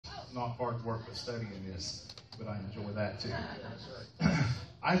not hard work, but studying is. But I enjoy that too.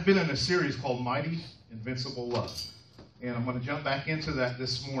 I've been in a series called Mighty, Invincible Love. And I'm going to jump back into that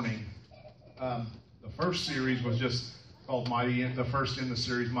this morning. The first series was just called Mighty, the first in the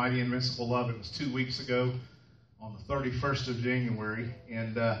series, Mighty, Invincible Love. It was 2 weeks ago on the 31st of January.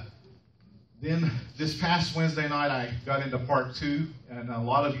 And then this past Wednesday night, I got into part 2. And a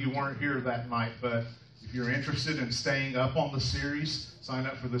lot of you weren't here that night, but if you're interested in staying up on the series, sign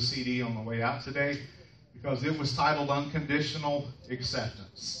up for the CD on the way out today, because it was titled Unconditional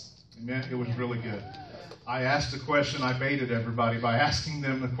Acceptance. Amen? It was really good. I asked a question, I baited everybody by asking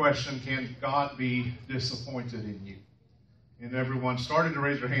them the question, can God be disappointed in you? And everyone started to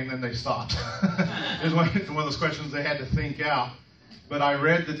raise their hand, then they stopped. It was one of those questions they had to think out. But I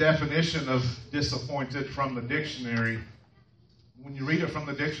read the definition of disappointed from the dictionary. When you read it from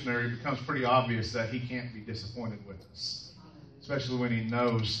the dictionary, it becomes pretty obvious that he can't be disappointed with us, especially when he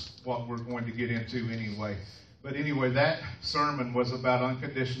knows what we're going to get into anyway. But anyway, that sermon was about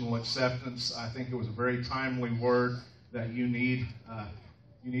unconditional acceptance. I think it was a very timely word that you need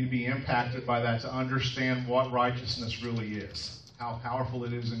to be impacted by that to understand what righteousness really is, how powerful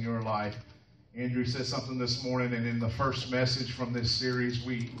it is in your life. Andrew said something this morning, and in the first message from this series,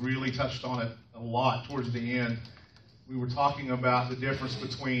 we really touched on it a lot towards the end. We were talking about the difference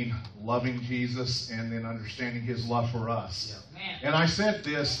between loving Jesus and then understanding his love for us. And I said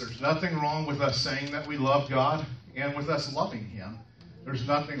this, there's nothing wrong with us saying that we love God and with us loving him. There's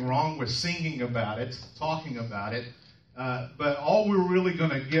nothing wrong with singing about it, talking about it. But all we're really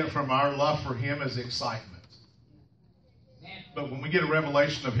going to get from our love for him is excitement. But when we get a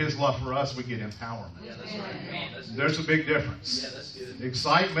revelation of his love for us, we get empowerment. Yeah, that's right. There's a big difference. Yeah, that's good.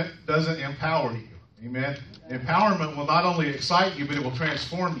 Excitement doesn't empower you. Amen. Empowerment will not only excite you, but it will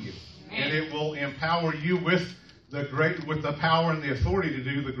transform you. And it will empower you with the power and the authority to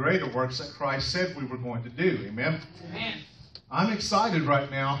do the greater works that Christ said we were going to do. Amen. Amen. I'm excited right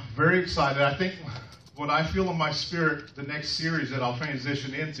now, very excited. I think what I feel in my spirit, the next series that I'll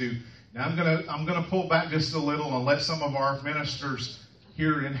transition into, now I'm gonna pull back just a little and let some of our ministers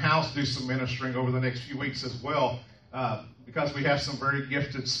here in-house do some ministering over the next few weeks as well. Because we have some very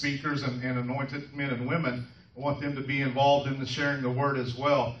gifted speakers and anointed men and women. I want them to be involved in the sharing the word as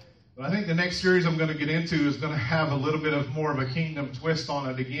well. But I think the next series I'm going to get into is going to have a little bit of more of a kingdom twist on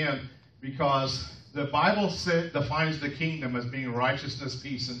it again, because the Bible defines the kingdom as being righteousness,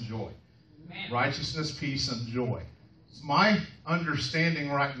 peace, and joy. Amen. Righteousness, peace, and joy. It's my understanding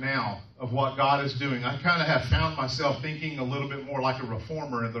right now of what God is doing. I kind of have found myself thinking a little bit more like a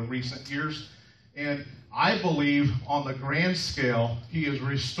reformer in the recent years. And I believe on the grand scale, he is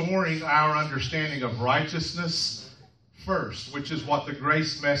restoring our understanding of righteousness first, which is what the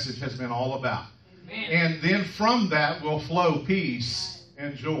grace message has been all about. Amen. And then from that will flow peace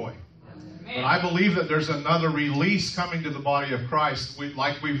and joy. Amen. But I believe that there's another release coming to the body of Christ.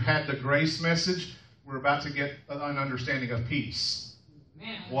 Like we've had the grace message, we're about to get an understanding of peace.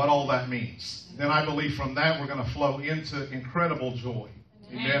 Amen. What all that means. Then I believe from that we're going to flow into incredible joy.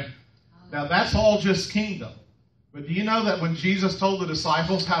 Amen. Amen. Now, that's all just kingdom. But do you know that when Jesus told the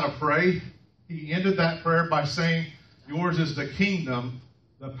disciples how to pray, he ended that prayer by saying, yours is the kingdom,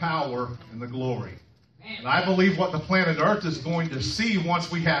 the power, and the glory. And I believe what the planet Earth is going to see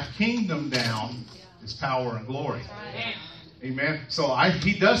once we have kingdom down is power and glory. Amen. So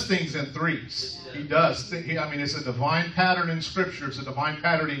he does things in threes. He does. It's a divine pattern in Scripture. It's a divine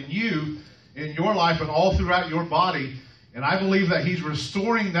pattern in you, in your life, and all throughout your body. And I believe that he's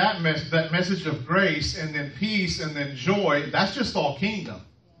restoring that message of grace and then peace and then joy. That's just all kingdom.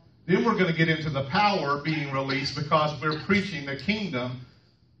 Then we're going to get into the power being released because we're preaching the kingdom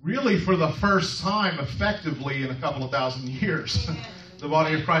really for the first time effectively in a couple of thousand years. The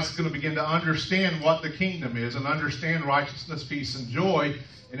body of Christ is going to begin to understand what the kingdom is and understand righteousness, peace, and joy.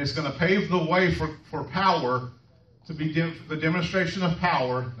 And it's going to pave the way for power to be the demonstration of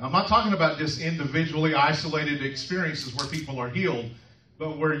power. I'm not talking about just individually isolated experiences where people are healed,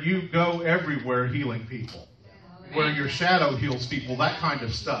 but where you go everywhere healing people, where your shadow heals people, that kind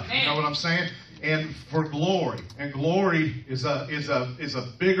of stuff. You know what I'm saying? And for glory. And glory is a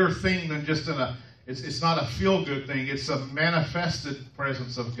bigger thing than just it's not a feel-good thing. It's a manifested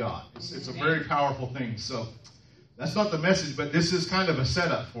presence of God. It's a very powerful thing. So that's not the message, but this is kind of a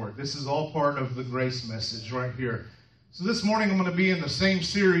setup for it. This is all part of the grace message right here. So this morning I'm going to be in the same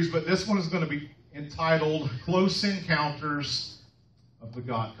series, but this one is going to be entitled Close Encounters of the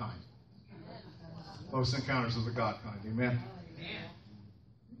God Kind. Close Encounters of the God Kind. Amen.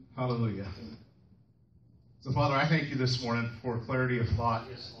 Hallelujah. So Father, I thank you this morning for clarity of thought,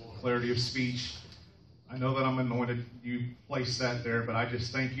 clarity of speech. I know that I'm anointed. You placed that there, but I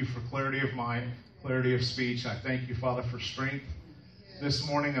just thank you for clarity of mind, clarity of speech. I thank you, Father, for strength this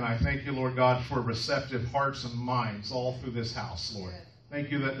morning, and I thank you, Lord God, for receptive hearts and minds all through this house, Lord.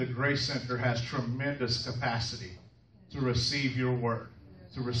 Thank you that the Grace Center has tremendous capacity to receive your word,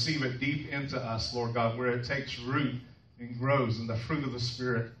 to receive it deep into us, Lord God, where it takes root and grows, and the fruit of the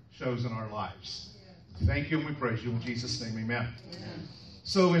Spirit shows in our lives. Thank you, and we praise you in Jesus' name. Amen. Amen.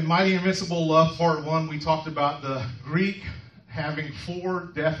 So in Mighty Invincible Love, Part 1, we talked about the Greek having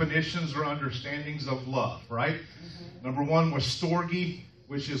 4 definitions or understandings of love, right? Mm-hmm. Number 1 was storge,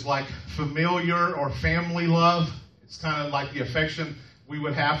 which is like familiar or family love. It's kind of like the affection we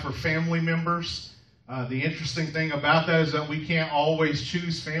would have for family members. The interesting thing about that is that we can't always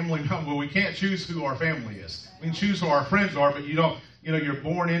choose family members. Well, we can't choose who our family is. We can choose who our friends are, but you don't, you're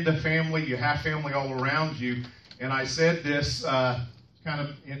born into family. You have family all around you. And I said this kind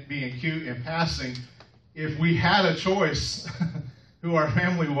of being cute in passing. If we had a choice who our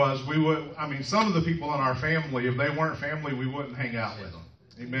family was, we would, some of the people in our family, if they weren't family, we wouldn't hang out with them.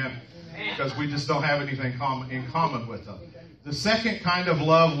 Amen? Because we just don't have anything in common with them. The second kind of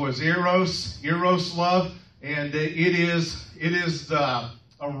love was eros love, and it is the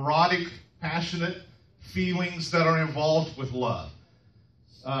erotic, passionate feelings that are involved with love.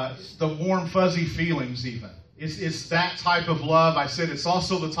 The warm, fuzzy feelings even. It's that type of love. I said it's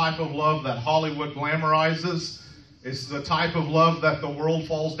also the type of love that Hollywood glamorizes. It's the type of love that the world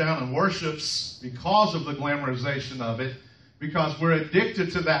falls down and worships because of the glamorization of it, because we're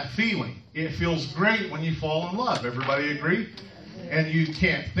addicted to that feeling. It feels great when you fall in love. Everybody agree? And you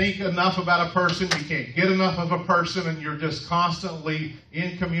can't think enough about a person. You can't get enough of a person, and you're just constantly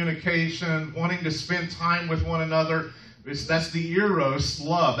in communication, wanting to spend time with one another. That's the eros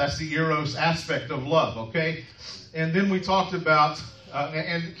love. That's the eros aspect of love, okay? And then we talked about,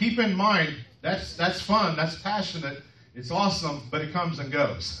 and keep in mind, that's fun, that's passionate, it's awesome, but it comes and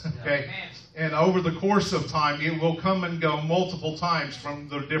goes, okay? And over the course of time, it will come and go multiple times from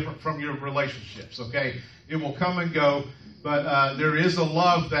your relationships, okay? It will come and go, but there is a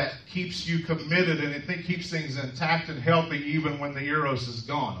love that keeps you committed, and it keeps things intact and healthy even when the eros is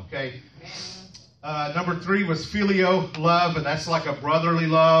gone, okay? Number 3 was filio love, and that's like a brotherly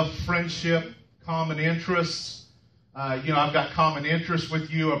love, friendship, common interests. I've got common interests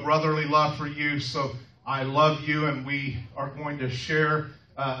with you, a brotherly love for you, so I love you, and we are going to share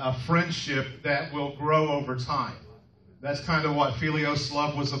a friendship that will grow over time. That's kind of what filios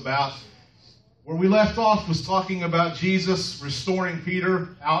love was about. Where we left off was talking about Jesus restoring Peter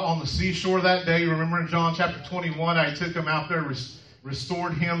out on the seashore that day. Remember in John chapter 21, I took him out there,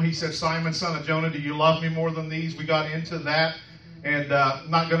 restored him. He said, Simon, son of Jonah, do you love me more than these? We got into that, and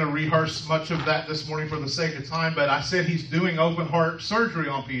I'm not going to rehearse much of that this morning for the sake of time, but I said he's doing open heart surgery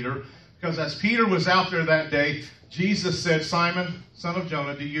on Peter, because as Peter was out there that day, Jesus said, Simon, son of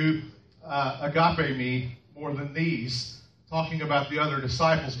Jonah, do you agape me more than these? Talking about the other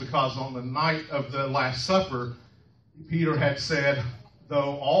disciples, because on the night of the Last Supper, Peter had said,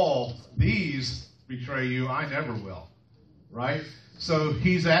 though all these betray you, I never will. Right? So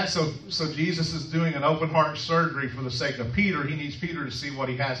so Jesus is doing an open heart surgery for the sake of Peter. He needs Peter to see what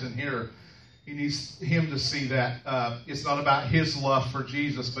he has in here. He needs him to see that it's not about his love for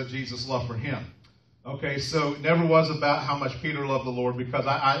Jesus, but Jesus' love for him. Okay, so it never was about how much Peter loved the Lord, because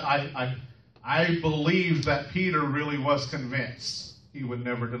I believe that Peter really was convinced he would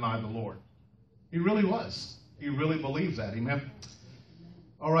never deny the Lord. He really was. He really believed that. Amen.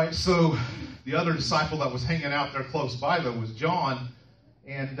 All right, so the other disciple that was hanging out there close by, though, was John.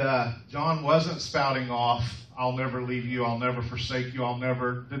 And John wasn't spouting off, I'll never leave you, I'll never forsake you, I'll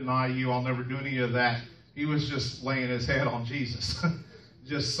never deny you, I'll never do any of that. He was just laying his head on Jesus,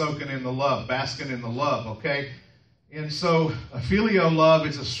 just soaking in the love, basking in the love, okay? And so a filial love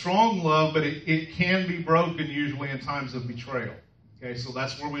is a strong love, but it can be broken usually in times of betrayal. Okay, so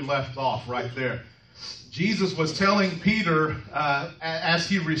that's where we left off right there. Jesus was telling Peter, as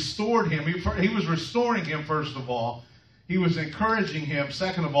he restored him, he was restoring him, first of all. He was encouraging him,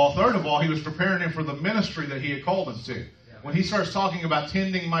 second of all. Third of all, he was preparing him for the ministry that he had called him to. When he starts talking about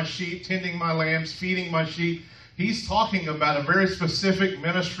tending my sheep, tending my lambs, feeding my sheep, he's talking about a very specific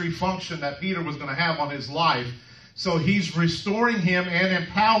ministry function that Peter was going to have on his life. So he's restoring him and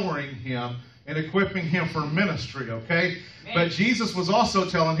empowering him and equipping him for ministry, okay? Amen. But Jesus was also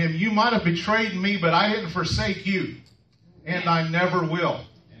telling him, you might have betrayed me, but I didn't forsake you, and I never will.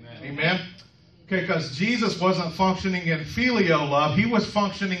 Amen? Amen? Okay, because Jesus wasn't functioning in filial love. He was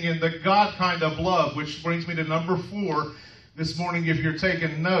functioning in the God kind of love, which brings me to number 4 this morning. If you're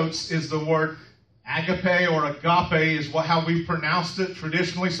taking notes, is the word agape or agape is how we've pronounced it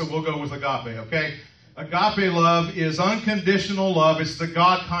traditionally, so we'll go with agape, okay? Agape love is unconditional love. It's the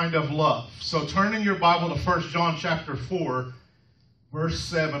God kind of love. So turn in your Bible to 1 John chapter 4, verse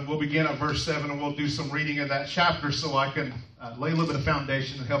 7. We'll begin at verse 7, and we'll do some reading in that chapter so I can lay a little bit of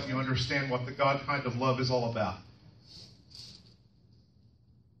foundation and help you understand what the God kind of love is all about.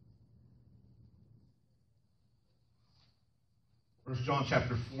 1 John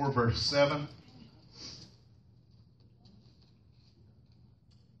chapter 4, verse 7.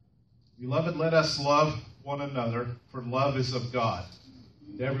 Beloved, let us love one another, for love is of God.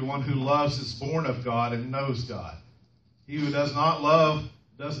 And everyone who loves is born of God and knows God. He who does not love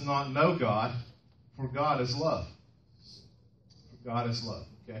does not know God, for God is love. For God is love,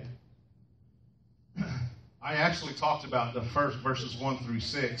 okay? I actually talked about the first verses 1 through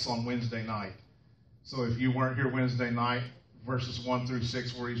 6 on Wednesday night. So if you weren't here Wednesday night, verses 1 through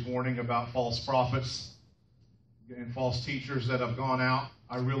 6, where he's warning about false prophets and false teachers that have gone out,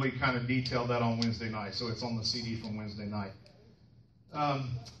 I really kind of detailed that on Wednesday night, so it's on the CD from Wednesday night.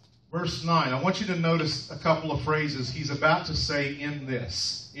 Verse 9, I want you to notice a couple of phrases. He's about to say, in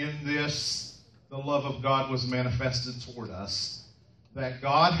this, the love of God was manifested toward us, that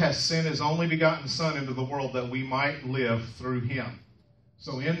God has sent his only begotten Son into the world that we might live through him.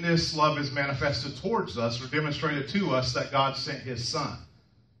 So in this, love is manifested towards us, or demonstrated to us, that God sent his Son.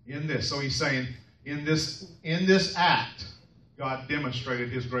 In this. So he's saying, in this act, God demonstrated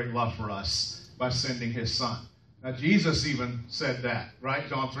his great love for us by sending his Son. Now, Jesus even said that, right?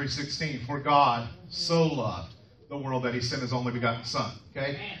 John 3:16, for God so loved the world that he sent his only begotten Son.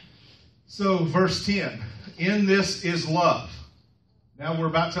 Okay? So, verse 10, in this is love. Now, we're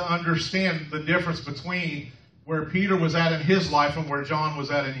about to understand the difference between where Peter was at in his life and where John was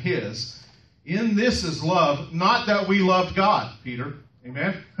at in his. In this is love, not that we loved God, Peter.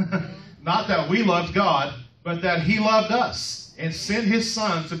 Amen? Not that we loved God, but that he loved us and sent his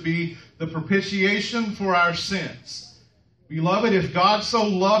Son to be the propitiation for our sins. Beloved, if God so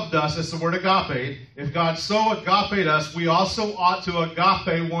loved us, that's the word agape, if God so agape us, we also ought to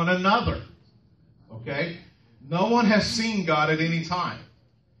agape one another. Okay? No one has seen God at any time.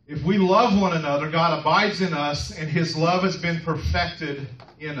 If we love one another, God abides in us, and his love has been perfected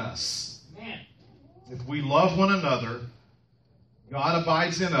in us. Amen. If we love one another, God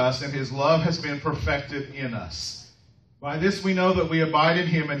abides in us, and his love has been perfected in us. By this we know that we abide in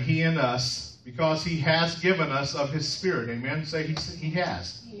him and he in us, because he has given us of his Spirit. Amen? Say he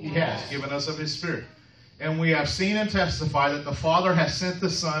has. He has given us of his Spirit. And we have seen and testified that the Father has sent the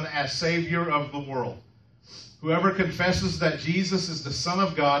Son as Savior of the world. Whoever confesses that Jesus is the Son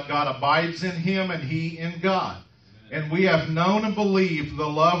of God, God abides in him and he in God. And we have known and believed the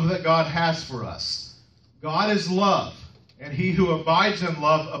love that God has for us. God is love, and he who abides in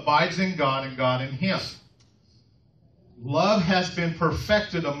love abides in God and God in him. Love has been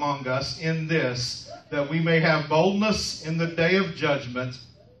perfected among us in this, that we may have boldness in the day of judgment,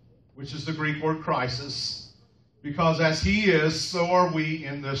 which is the Greek word crisis, because as he is, so are we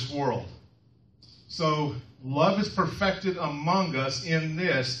in this world. So love is perfected among us in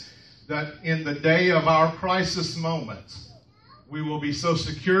this, that in the day of our crisis moment, we will be so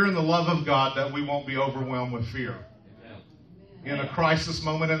secure in the love of God that we won't be overwhelmed with fear. In a crisis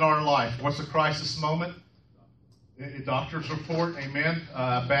moment in our life. What's a crisis moment? A doctor's report, amen.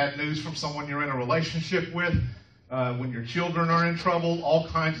 Bad news from someone you're in a relationship with, when your children are in trouble, all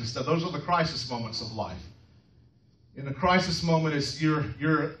kinds of stuff. Those are the crisis moments of life. In a crisis moment, it's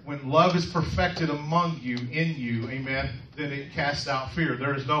when love is perfected among you, in you, amen, then it casts out fear.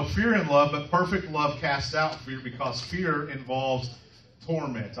 There is no fear in love, but perfect love casts out fear, because fear involves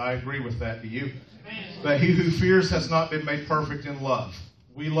torment. I agree with that. Do you? But he who fears has not been made perfect in love.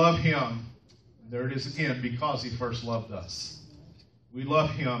 We love him. There it is again, because he first loved us. We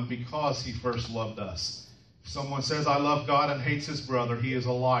love him because he first loved us. If someone says, I love God, and hates his brother, he is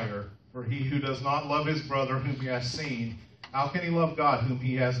a liar. For he who does not love his brother whom he has seen, how can he love God whom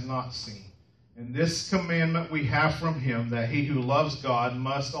he has not seen? And this commandment we have from him, that he who loves God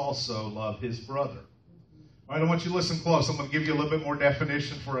must also love his brother. All right, I want you to listen close. I'm going to give you a little bit more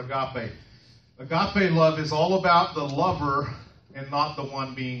definition for agape. Agape love is all about the lover and not the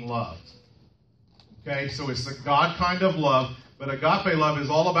one being loved. Okay, so it's the God kind of love, but agape love is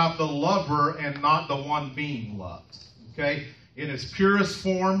all about the lover and not the one being loved. Okay, in its purest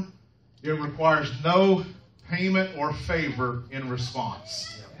form, it requires no payment or favor in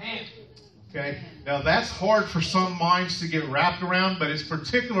response. Okay, now that's hard for some minds to get wrapped around, but it's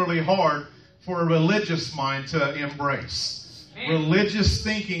particularly hard for a religious mind to embrace. Religious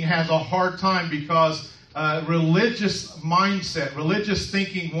thinking has a hard time because religious mindset, religious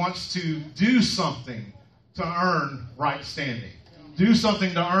thinking wants to do something to earn right standing. Do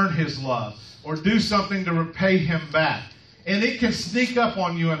something to earn his love. or do something to repay him back. And it can sneak up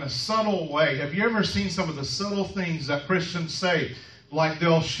on you in a subtle way. Have you ever seen some of the subtle things that Christians say? Like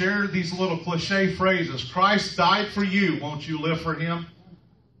they'll share these little cliche phrases. Christ died for you, won't you live for him?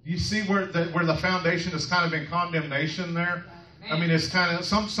 You see where the foundation is kind of in condemnation there? I mean, it's kind of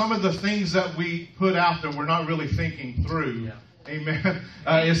some of the things that we put out there we're not really thinking through. Yeah. Amen.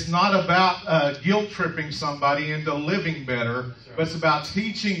 It's not about guilt-tripping somebody into living better, but it's about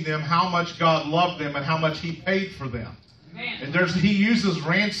teaching them how much God loved them and how much he paid for them. And he uses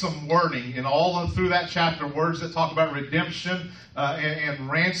ransom wording in all through that chapter, words that talk about redemption and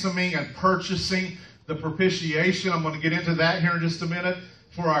ransoming and purchasing, the propitiation. I'm going to get into that here in just a minute,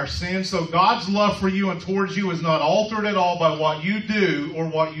 for our sins. So God's love for you and towards you is not altered at all by what you do or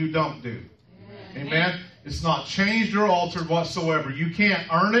what you don't do. Amen. It's not changed or altered whatsoever. You can't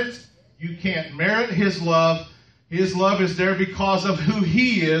earn it. You can't merit his love. His love is there because of who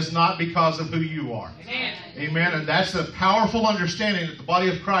he is, not because of who you are. Amen. Amen. And that's a powerful understanding that the body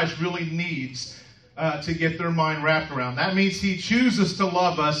of Christ really needs to get their mind wrapped around. That means he chooses to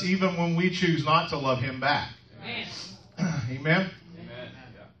love us even when we choose not to love him back. Amen. Amen.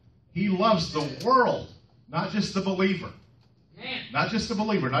 He loves the world, not just the believer. Amen. Not just the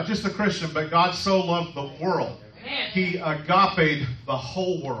believer, not just the Christian, but God so loved the world. Amen. He agaped the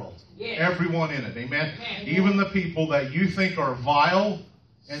whole world. Yes. Everyone in it. Amen. Amen. Even the people that you think are vile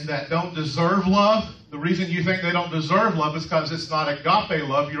and that don't deserve love. The reason you think they don't deserve love is because it's not agape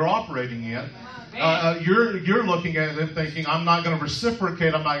love you're operating in. You're looking at them thinking, I'm not going to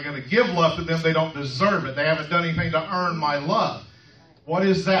reciprocate. I'm not going to give love to them. They don't deserve it. They haven't done anything to earn my love. What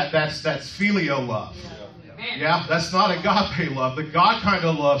is that? That's filial love. Yeah, that's not agape love. The God kind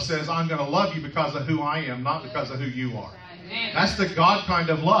of love says, I'm going to love you because of who I am, not because of who you are. That's the God kind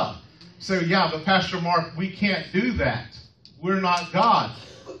of love. So, yeah, but Pastor Mark, we can't do that. We're not God.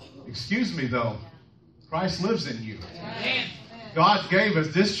 Excuse me, though. Christ lives in you. God gave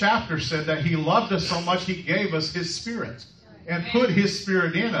us, this chapter said that he loved us so much he gave us his Spirit and put his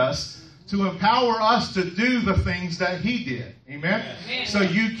Spirit in us to empower us to do the things that he did. Amen? So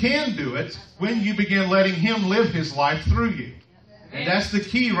you can do it when you begin letting him live his life through you. And that's the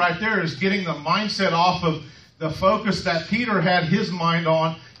key right there, is getting the mindset off of the focus that Peter had his mind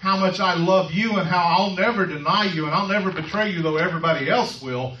on, how much I love you and how I'll never deny you and I'll never betray you, though everybody else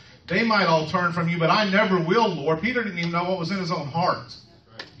will. They might all turn from you, but I never will, Lord. Peter didn't even know what was in his own heart.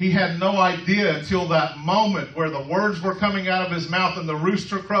 He had no idea until that moment where the words were coming out of his mouth and the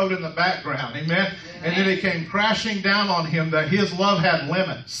rooster crowed in the background. Amen? And then it came crashing down on him that his love had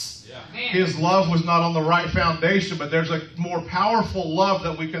limits. His love was not on the right foundation, but there's a more powerful love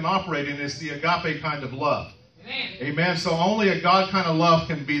that we can operate in. It's the agape kind of love. Amen? So only a God kind of love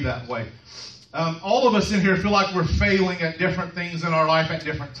can be that way. All of us in here feel like we're failing at different things in our life, at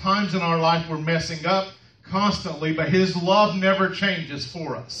different times in our life. We're messing up constantly, but his love never changes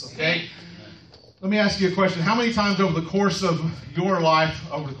for us, okay? Let me ask you a question. How many times over the course of your life,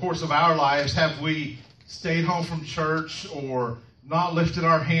 over the course of our lives, have we stayed home from church or not lifted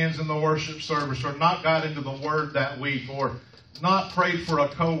our hands in the worship service or not got into the Word that week or not prayed for a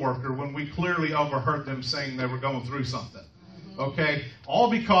coworker when we clearly overheard them saying they were going through something, okay? All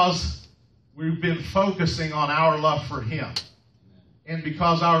because we've been focusing on our love for him. And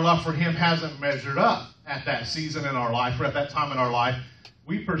because our love for him hasn't measured up at that season in our life or at that time in our life,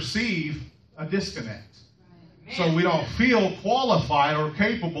 we perceive a disconnect. So we don't feel qualified or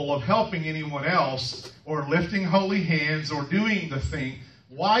capable of helping anyone else or lifting holy hands or doing the thing.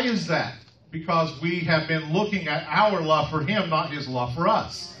 Why is that? Because we have been looking at our love for him, not his love for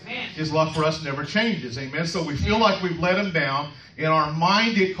us. His love for us never changes. Amen. So we feel like we've let him down. In our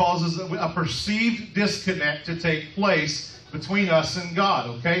mind, it causes a perceived disconnect to take place between us and God,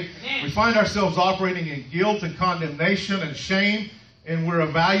 okay? We find ourselves operating in guilt and condemnation and shame, and we're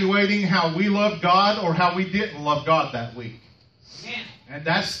evaluating how we love God or how we didn't love God that week. And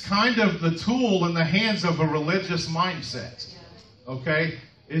that's kind of the tool in the hands of a religious mindset, okay?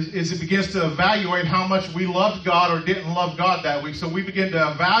 Is it begins to evaluate how much we loved God or didn't love God that week. So we begin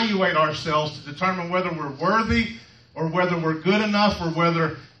to evaluate ourselves to determine whether we're worthy or whether we're good enough or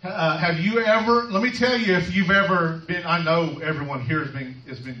whether... have you ever, let me tell you, if you've ever been, I know everyone here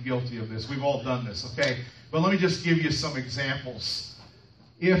has been guilty of this. We've all done this, okay? But let me just give you some examples.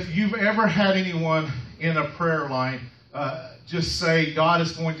 If you've ever had anyone in a prayer line just say, God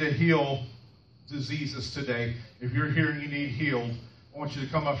is going to heal diseases today. If you're here and you need healed, I want you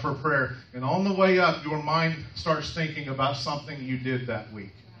to come up for prayer. And on the way up, your mind starts thinking about something you did that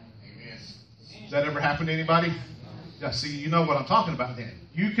week. Amen. Does that ever happen to anybody? Yeah, see, you know what I'm talking about then.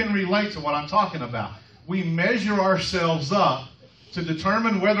 You can relate to what I'm talking about. We measure ourselves up to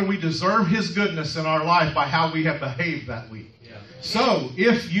determine whether we deserve His goodness in our life by how we have behaved that week. Yeah. So,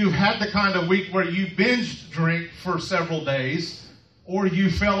 if you had the kind of week where you binge drink for several days, or you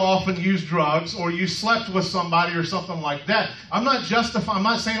fell off and used drugs, or you slept with somebody or something like that, I'm not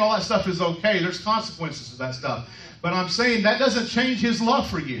saying all that stuff is okay. There's consequences to that stuff. But I'm saying that doesn't change His love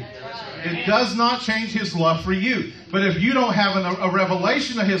for you. It does not change His love for you. But if you don't have a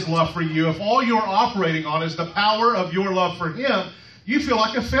revelation of His love for you, if all you're operating on is the power of your love for Him, you feel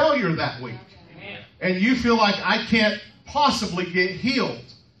like a failure that week. And you feel like, I can't possibly get healed.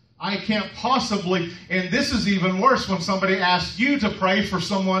 I can't possibly, and this is even worse when somebody asks you to pray for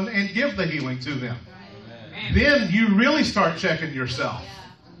someone and give the healing to them. Then you really start checking yourself.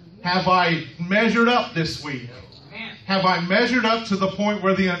 Have I measured up this week? Have I measured up to the point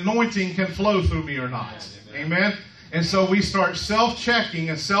where the anointing can flow through me or not? Amen? And so we start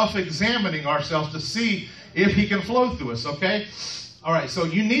self-checking and self-examining ourselves to see if He can flow through us, okay? All right, so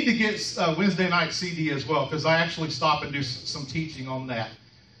you need to get Wednesday night CD as well, because I actually stop and do some teaching on that.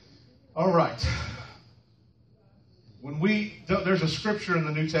 All right. There's a scripture in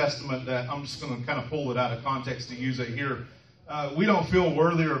the New Testament that I'm just going to kind of pull it out of context to use it here. We don't feel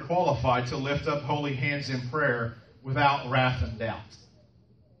worthy or qualified to lift up holy hands in prayer without wrath and doubt.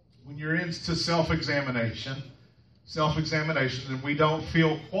 When you're into self-examination, then we don't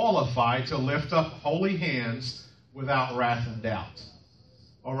feel qualified to lift up holy hands without wrath and doubt.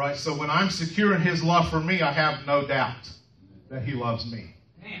 All right, so when I'm secure in His love for me, I have no doubt that He loves me.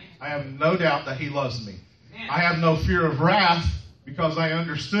 I have no doubt that He loves me. I have no fear of wrath because I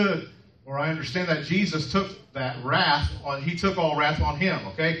understand that Jesus took that wrath on. He took all wrath on Him,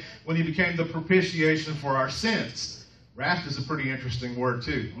 okay? When He became the propitiation for our sins. Wrath is a pretty interesting word,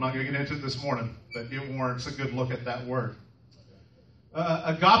 too. I'm not going to get into it this morning, but it warrants a good look at that word.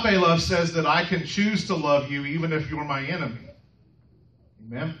 Agape love says that I can choose to love you even if you're my enemy.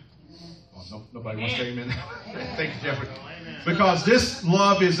 Amen? Oh, no, nobody wants to say amen. Thank you, Jeffrey. Because this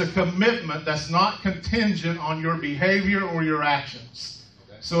love is a commitment that's not contingent on your behavior or your actions.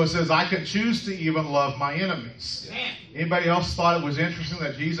 So it says, I can choose to even love my enemies. Anybody else thought it was interesting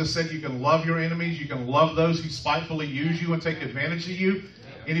that Jesus said you can love your enemies, you can love those who spitefully use you and take advantage of you?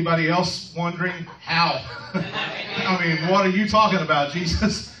 Anybody else wondering how? I mean, what are you talking about,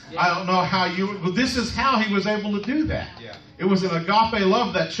 Jesus? I don't know how you... Well, this is how He was able to do that. Yeah. It was an agape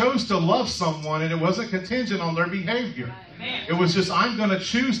love that chose to love someone, and it wasn't contingent on their behavior. It was just, I'm going to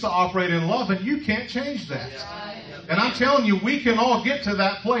choose to operate in love, and you can't change that. And I'm telling you, we can all get to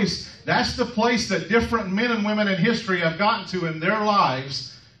that place. That's the place that different men and women in history have gotten to in their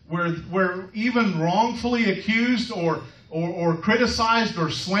lives, where even wrongfully accused or criticized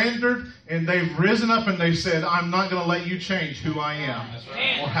or slandered, and they've risen up and they've said, I'm not going to let you change who I am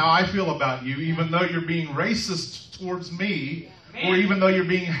or how I feel about you, even though you're being racist towards me, or even though you're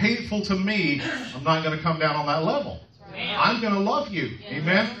being hateful to me. I'm not going to come down on that level. I'm going to love you.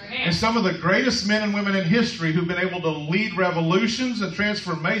 Amen? And some of the greatest men and women in history who've been able to lead revolutions and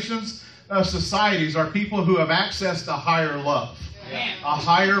transformations of societies are people who have accessed a higher love, a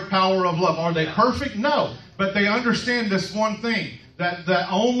higher power of love. Are they perfect? No. But they understand this one thing, that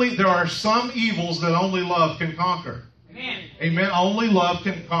there are some evils that only love can conquer. Amen? Only love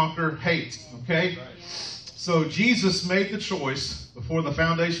can conquer hate. Okay? So Jesus made the choice before the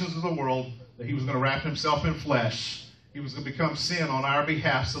foundations of the world that He was going to wrap Himself in flesh. He was going to become sin on our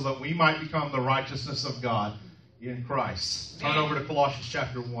behalf so that we might become the righteousness of God in Christ. Turn over to Colossians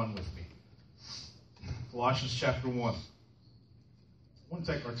chapter 1 with me. Colossians chapter 1. I want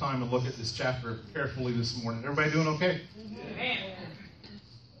to take our time and look at this chapter carefully this morning. Everybody doing okay? Amen.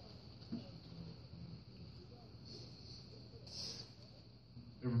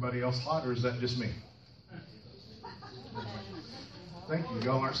 Everybody else hot, or is that just me? Thank you.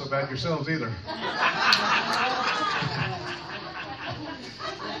 Y'all aren't so bad yourselves either.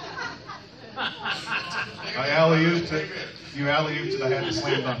 I alley-ooped it. You alley-ooped it. I had to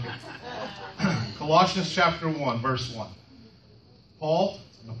slam dunk it. Colossians chapter 1, verse 1. Paul,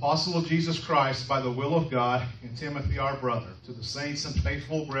 an apostle of Jesus Christ, by the will of God, and Timothy our brother, to the saints and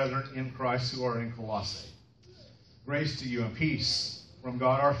faithful brethren in Christ who are in Colossae. Grace to you and peace from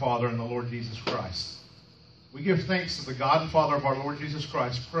God our Father and the Lord Jesus Christ. We give thanks to the God and Father of our Lord Jesus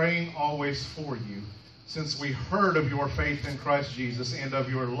Christ, praying always for you, since we heard of your faith in Christ Jesus and of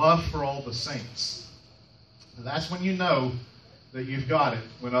your love for all the saints. And that's when you know that you've got it,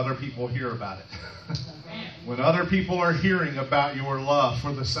 when other people hear about it. When other people are hearing about your love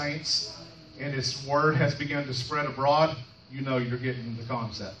for the saints and its word has begun to spread abroad, you know you're getting the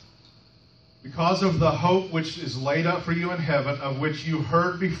concept. Because of the hope which is laid up for you in heaven, of which you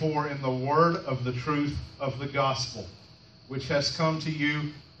heard before in the word of the truth of the gospel, which has come to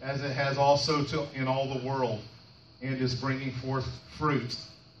you as it has also in all the world, and is bringing forth fruit.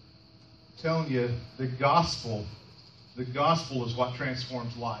 I'm telling you, the gospel is what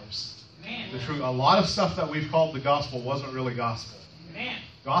transforms lives. Amen. The truth. A lot of stuff that we've called the gospel wasn't really gospel. Amen.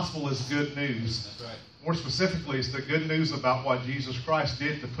 Gospel is good news. That's right. More specifically, it's the good news about what Jesus Christ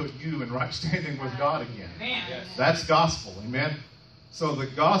did to put you in right standing with God again. Amen. Yes. That's gospel. Amen. So the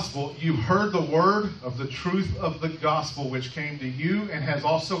gospel, you've heard the word of the truth of the gospel which came to you and has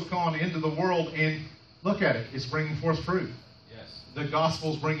also gone into the world, and look at it. It's bringing forth fruit. Yes. The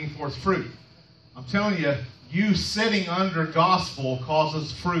gospel is bringing forth fruit. I'm telling you, you sitting under gospel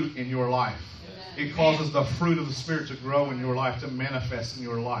causes fruit in your life. It causes the fruit of the Spirit to grow in your life, to manifest in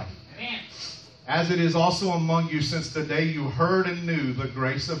your life. Amen. As it is also among you since the day you heard and knew the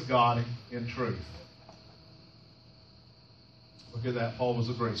grace of God in truth. Look at that. Paul was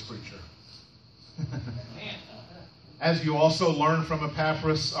a grace preacher. Amen. As you also learned from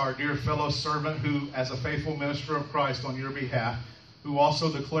Epaphras, our dear fellow servant, who, as a faithful minister of Christ on your behalf, who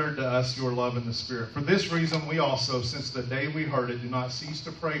also declared to us your love in the Spirit. For this reason, we also, since the day we heard it, do not cease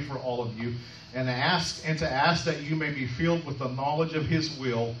to pray for all of you, and to ask that you may be filled with the knowledge of His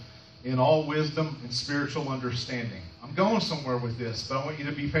will, in all wisdom and spiritual understanding. I'm going somewhere with this, but I want you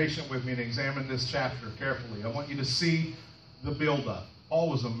to be patient with me and examine this chapter carefully. I want you to see the buildup. Paul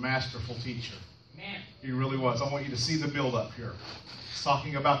was a masterful teacher. Amen. He really was. I want you to see the buildup here. It's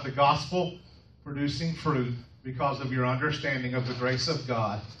talking about the gospel producing fruit because of your understanding of the grace of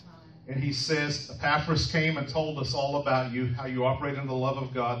God. And he says, Epaphras came and told us all about you, how you operate in the love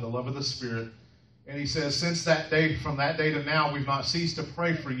of God, the love of the Spirit. And he says, since that day, from that day to now, we've not ceased to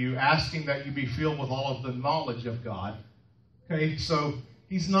pray for you, asking that you be filled with all of the knowledge of God. Okay, so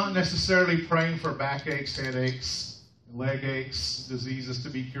he's not necessarily praying for backaches, headaches, leg aches, diseases to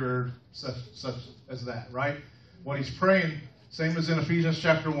be cured, such as that, right? What he's praying, same as in Ephesians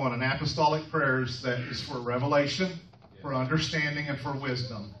chapter 1, an apostolic prayer that is for revelation, for understanding, and for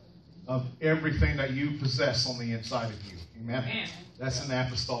wisdom of everything that you possess on the inside of you. Amen? Amen. That's an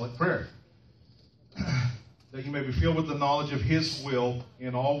apostolic prayer. That you may be filled with the knowledge of His will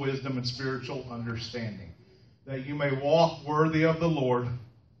in all wisdom and spiritual understanding. That you may walk worthy of the Lord,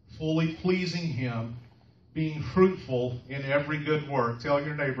 fully pleasing Him, being fruitful in every good work. Tell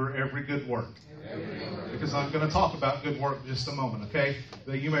your neighbor, every good work. Because I'm going to talk about good work in just a moment, okay?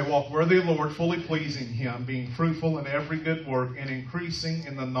 That you may walk worthy of the Lord, fully pleasing Him, being fruitful in every good work, and increasing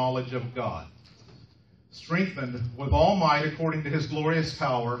in the knowledge of God. Strengthened with all might according to His glorious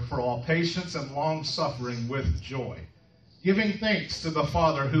power, for all patience and long-suffering with joy. Giving thanks to the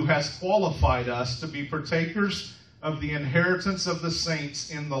Father who has qualified us to be partakers of the inheritance of the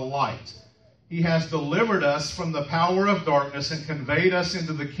saints in the light. He has delivered us from the power of darkness and conveyed us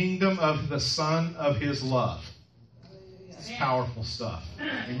into the kingdom of the Son of His love. It's powerful stuff.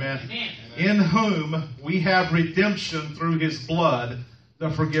 Amen. In whom we have redemption through His blood,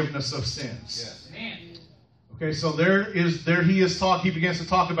 the forgiveness of sins. Yes. Amen. Okay, so he begins to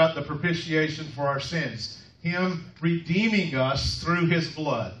talk about the propitiation for our sins. Him redeeming us through His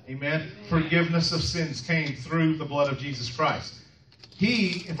blood. Amen. Forgiveness of sins came through the blood of Jesus Christ.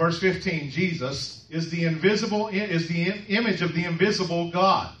 He, in verse 15, Jesus, is the image of the invisible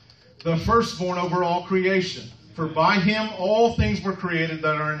God, the firstborn over all creation. For by Him all things were created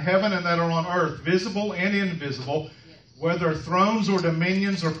that are in heaven and that are on earth, visible and invisible, whether thrones or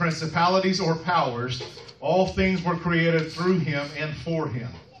dominions or principalities or powers. All things were created through Him and for Him.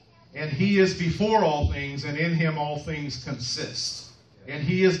 And He is before all things, and in Him all things consist. And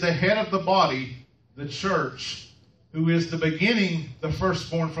He is the head of the body, the church, who is the beginning, the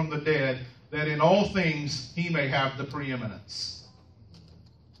firstborn from the dead, that in all things He may have the preeminence.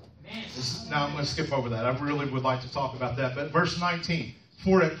 Amen. Now I'm going to skip over that. I really would like to talk about that. But verse 19,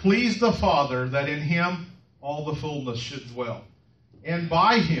 for it pleased the Father that in Him all the fullness should dwell, and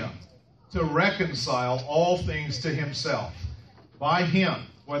by Him to reconcile all things to Himself. By Him,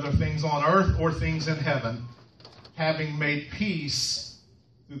 whether things on earth or things in heaven, having made peace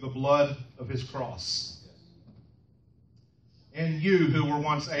through the blood of His cross. And you who were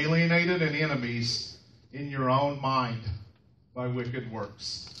once alienated and enemies in your own mind by wicked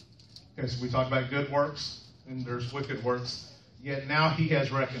works. Okay, so we talk about good works, and there's wicked works. Yet now He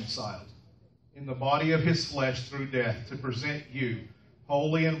has reconciled in the body of His flesh through death to present you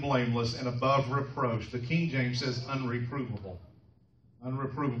holy and blameless and above reproach. The King James says unreprovable.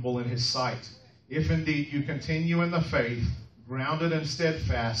 Unreprovable in His sight. If indeed you continue in the faith, grounded and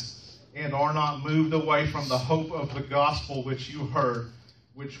steadfast, and are not moved away from the hope of the gospel which you heard,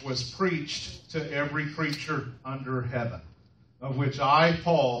 which was preached to every creature under heaven, of which I,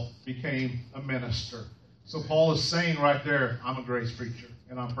 Paul, became a minister. So Paul is saying right there, I'm a grace preacher,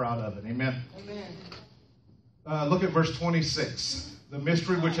 and I'm proud of it. Amen. Amen. Look at verse 26. The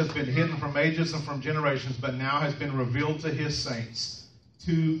mystery which has been hidden from ages and from generations, but now has been revealed to his saints.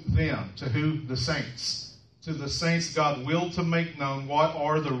 To them. To who? The saints. To the saints God willed to make known what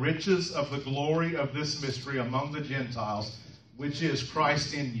are the riches of the glory of this mystery among the Gentiles, which is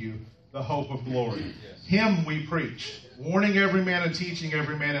Christ in you, the hope of glory. Him we preach, warning every man and teaching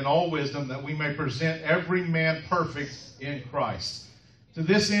every man in all wisdom, that we may present every man perfect in Christ. To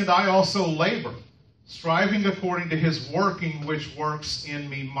this end I also labor, striving according to his working which works in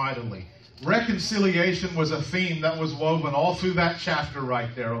me mightily. Reconciliation was a theme that was woven all through that chapter right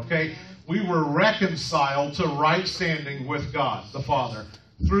there, okay? We were reconciled to right standing with God, the Father,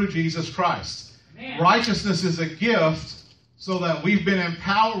 through Jesus Christ. Amen. Righteousness is a gift so that we've been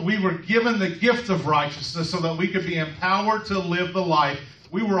empowered. We were given the gift of righteousness so that we could be empowered to live the life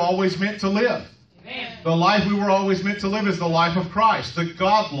we were always meant to live. Amen. The life we were always meant to live is the life of Christ, the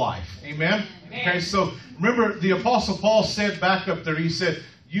God life. Amen? Amen. Okay, so remember the Apostle Paul said back up there, he said,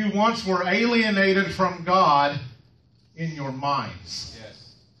 you once were alienated from God in your minds.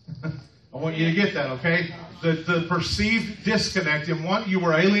 Yes. I want you to get that, okay? The perceived disconnect in what you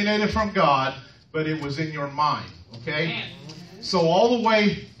were alienated from God, but it was in your mind, okay? So all the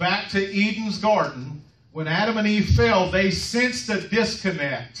way back to Eden's garden, when Adam and Eve fell, they sensed a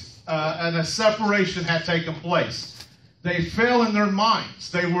disconnect and a separation had taken place. They fell in their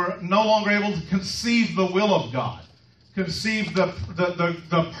minds. They were no longer able to conceive the will of God, conceive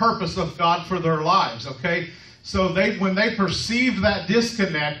the purpose of God for their lives, okay? So when they perceived that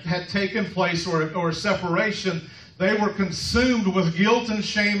disconnect had taken place or separation, they were consumed with guilt and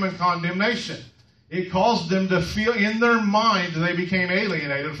shame and condemnation. It caused them to feel in their mind they became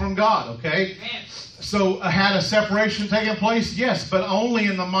alienated from God, okay? Man. So had a separation taken place? Yes, but only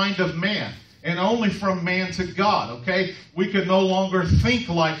in the mind of man and only from man to God, okay? We could no longer think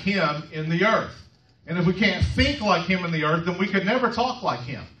like him in the earth. And if we can't think like him in the earth, then we could never talk like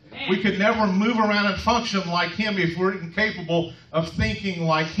him. We could never move around and function like him if we're incapable of thinking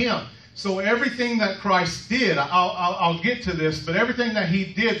like him. So everything that Christ did, I'll get to this, but everything that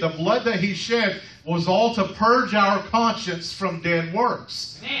he did, the blood that he shed, was all to purge our conscience from dead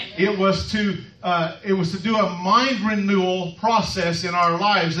works. It was to do a mind renewal process in our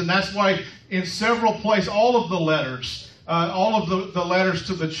lives, and that's why in several places, all of the letters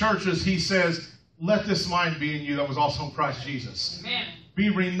to the churches, he says, let this mind be in you that was also in Christ Jesus. Amen. Be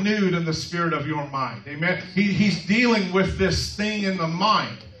renewed in the spirit of your mind. Amen. He's dealing with this thing in the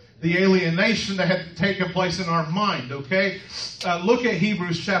mind, the alienation that had taken place in our mind. Okay? Look at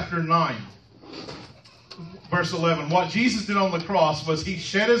Hebrews chapter 9, verse 11. What Jesus did on the cross was he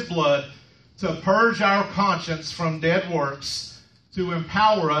shed his blood to purge our conscience from dead works, to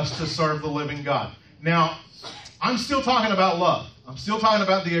empower us to serve the living God. Now, I'm still talking about love. I'm still talking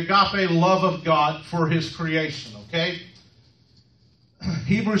about the agape love of God for his creation. Okay?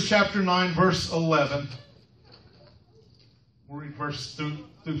 Hebrews chapter 9, verse 11. We'll read verse through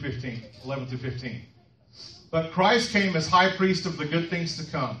 15, 11 through 15. But Christ came as high priest of the good things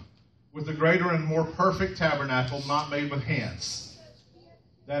to come, with the greater and more perfect tabernacle, not made with hands.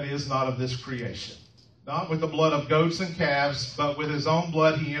 That is, not of this creation. Not with the blood of goats and calves, but with his own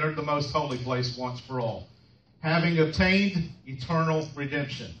blood he entered the most holy place once for all, having obtained eternal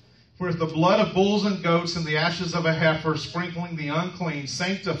redemption. For if the blood of bulls and goats and the ashes of a heifer, sprinkling the unclean,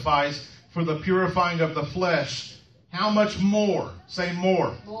 sanctifies for the purifying of the flesh, how much more, say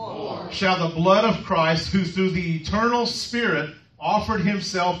more, shall the blood of Christ, who through the eternal Spirit offered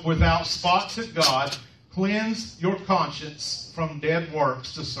himself without spot to God, cleanse your conscience from dead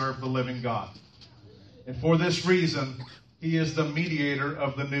works to serve the living God. And for this reason, he is the mediator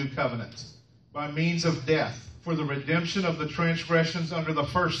of the new covenant, by means of death, for the redemption of the transgressions under the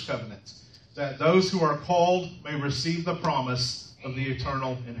first covenant, that those who are called may receive the promise of the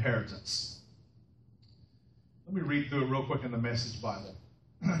eternal inheritance. Let me read through it real quick in the Message Bible,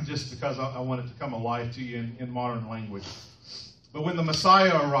 just because I want it to come alive to you in modern language. But when the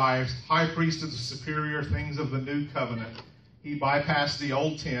Messiah arrives, high priest of the superior things of the new covenant, he bypassed the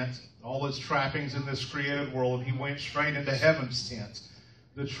old tent, all its trappings in this created world, and he went straight into heaven's tent,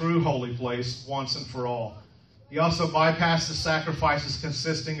 the true holy place, once and for all. He also bypassed the sacrifices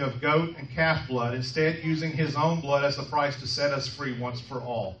consisting of goat and calf blood, instead using his own blood as the price to set us free once for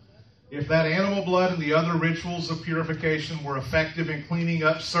all. If that animal blood and the other rituals of purification were effective in cleaning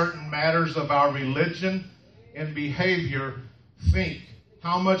up certain matters of our religion and behavior, think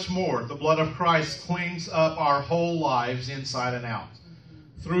how much more the blood of Christ cleans up our whole lives inside and out.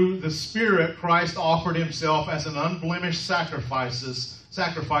 Through the Spirit, Christ offered himself as an unblemished sacrifice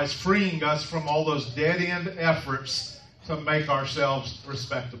sacrifice, freeing us from all those dead-end efforts to make ourselves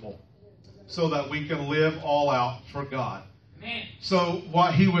respectable so that we can live all out for God. Amen. So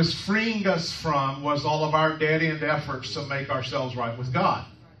what he was freeing us from was all of our dead-end efforts to make ourselves right with God.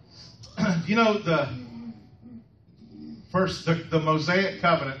 You know, the Mosaic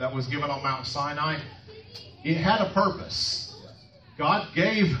covenant that was given on Mount Sinai, it had a purpose. God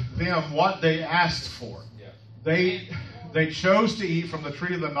gave them what they asked for. They chose to eat from the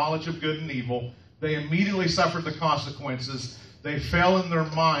tree of the knowledge of good and evil. They immediately suffered the consequences. They fell in their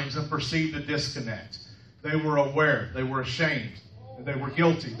minds and perceived a disconnect. They were aware. They were ashamed. They were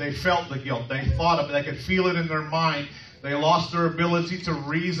guilty. They felt the guilt. They thought of it. They could feel it in their mind. They lost their ability to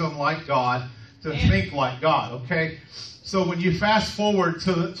reason like God, to think like God, okay? So when you fast forward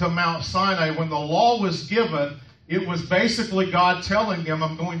to Mount Sinai, when the law was given, it was basically God telling them,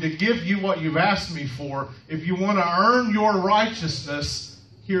 I'm going to give you what you've asked me for. If you want to earn your righteousness,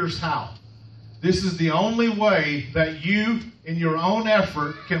 here's how. This is the only way that you, in your own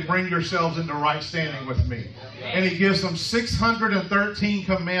effort, can bring yourselves into right standing with me. And he gives them 613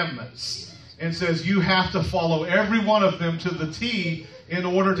 commandments and says you have to follow every one of them to the T in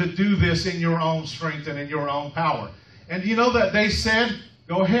order to do this in your own strength and in your own power. And you know that they said,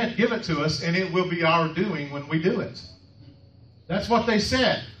 go ahead, give it to us, and it will be our doing when we do it. That's what they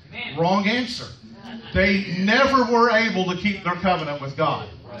said. Wrong answer. They never were able to keep their covenant with God.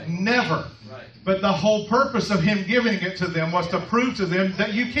 Never. But the whole purpose of him giving it to them was to prove to them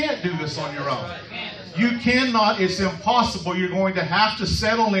that you can't do this on your own. You cannot. It's impossible. You're going to have to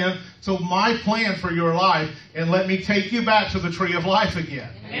settle in to my plan for your life and let me take you back to the tree of life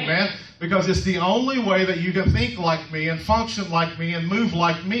again. Amen? Because it's the only way that you can think like me and function like me and move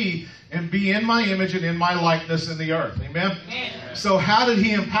like me and be in my image and in my likeness in the earth. Amen? So how did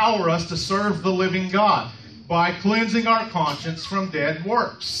he empower us to serve the living God? By cleansing our conscience from dead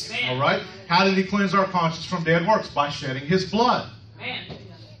works. All right? How did he cleanse our conscience from dead works? By shedding his blood.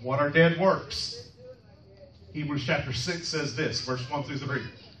 What are dead works? Hebrews chapter 6 says this, verse 1 through 3.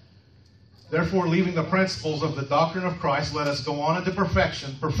 Therefore, leaving the principles of the doctrine of Christ, let us go on into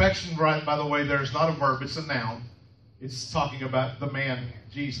perfection. Perfection, right, by the way, there's not a verb, it's a noun. It's talking about the man,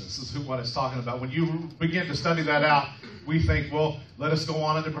 Jesus, is what it's talking about. When you begin to study that out, we think, well, let us go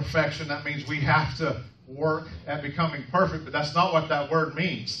on into perfection. That means we have to work at becoming perfect, but that's not what that word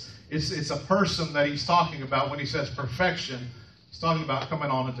means. It's a person that he's talking about when he says perfection. He's talking about coming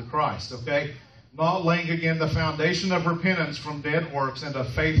on into Christ, okay? Not laying again the foundation of repentance from dead works and of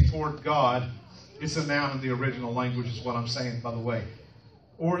faith toward God. It's a noun in the original language is what I'm saying, by the way.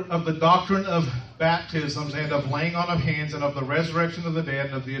 Or of the doctrine of baptisms and of laying on of hands and of the resurrection of the dead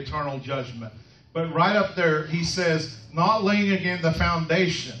and of the eternal judgment. But right up there, he says, not laying again the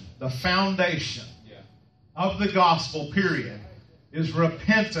foundation of the gospel, period, is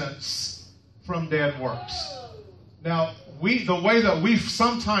repentance from dead works. Now, the way that we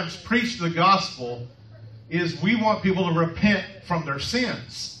sometimes preach the gospel is we want people to repent from their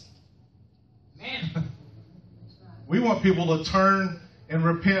sins. We want people to turn and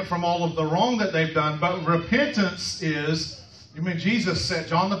repent from all of the wrong that they've done. But repentance is, Jesus said,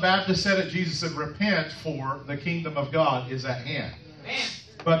 John the Baptist said it, Jesus said, repent for the kingdom of God is at hand.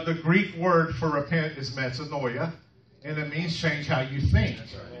 But the Greek word for repent is metanoia, and it means change how you think.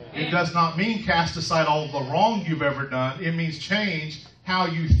 It does not mean cast aside all the wrong you've ever done. It means change how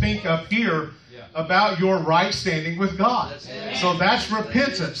you think up here about your right standing with God. So that's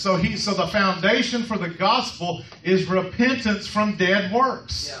repentance. So the foundation for the gospel is repentance from dead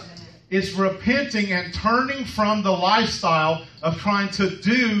works. It's repenting and turning from the lifestyle of trying to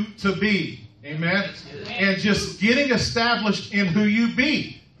do to be. Amen? And just getting established in who you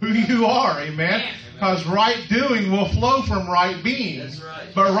be, who you are. Amen? Because right doing will flow from right being.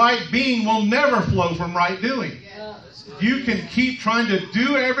 But right being will never flow from right doing. You can keep trying to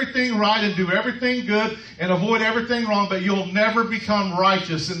do everything right and do everything good and avoid everything wrong, but you'll never become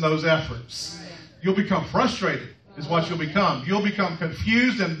righteous in those efforts. You'll become frustrated is what you'll become. You'll become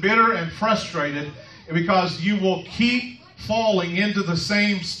confused and bitter and frustrated because you will keep falling into the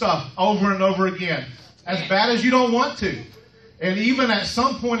same stuff over and over again. As bad as you don't want to. And even at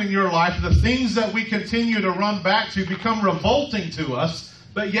some point in your life, the things that we continue to run back to become revolting to us,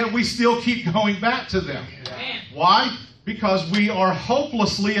 but yet we still keep going back to them. Why? Because we are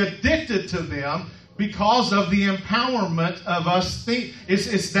hopelessly addicted to them because of the empowerment of us.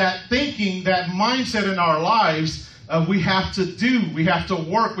 It's that thinking, that mindset in our lives of we have to do, we have to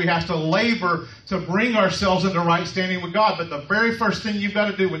work, we have to labor to bring ourselves into right standing with God. But the very first thing you've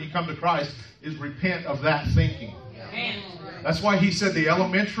got to do when you come to Christ is repent of that thinking. That's why he said the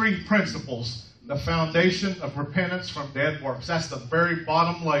elementary principles The foundation of repentance from dead works. That's the very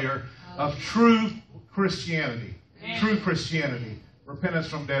bottom layer of true Christianity. True Christianity. Repentance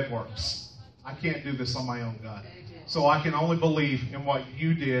from dead works. I can't do this on my own, God. So I can only believe in what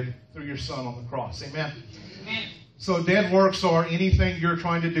you did through your Son on the cross. Amen? Amen. So dead works are anything you're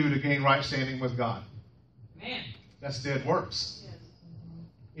trying to do to gain right standing with God. Amen. That's dead works.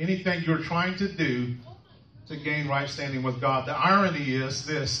 Anything you're trying to do to gain right standing with God. The irony is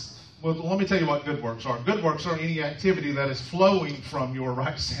this. Well, let me tell you what good works are. Good works are any activity that is flowing from your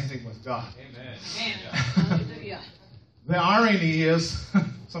right standing with God. Amen. Hallelujah. The irony is,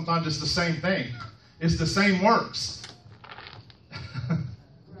 sometimes it's the same thing. It's the same works.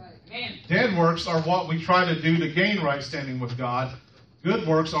 Amen. Dead works are what we try to do to gain right standing with God. Good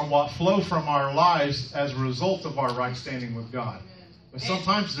works are what flow from our lives as a result of our right standing with God. But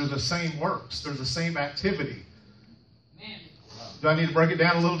sometimes they're the same works. They're the same activity. Amen. Do I need to break it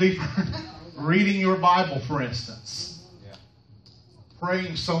down a little deeper? Reading your Bible, for instance. Yeah.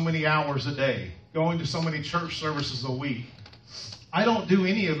 Praying so many hours a day. Going to so many church services a week. I don't do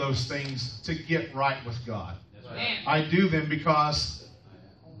any of those things to get right with God. Amen. I do them because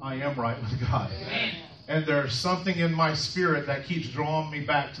I am right with God. Amen. And there's something in my spirit that keeps drawing me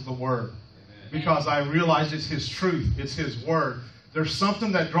back to the Word. Because I realize it's His truth. It's His Word. There's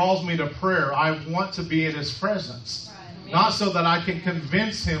something that draws me to prayer. I want to be in His presence. Not so that I can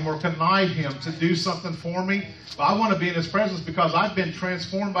convince Him or connive Him to do something for me. But I want to be in His presence because I've been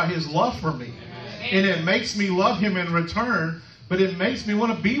transformed by His love for me. And it makes me love Him in return. But it makes me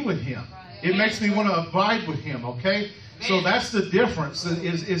want to be with Him. It makes me want to abide with Him, okay? So that's the difference.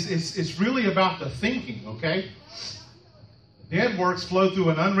 It's really about the thinking, okay? Dead works flow through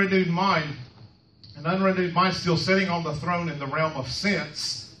an unrenewed mind. An unrenewed mind still sitting on the throne in the realm of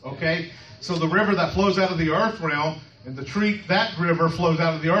sense, okay? So the river that flows out of the earth realm, and the tree, that river flows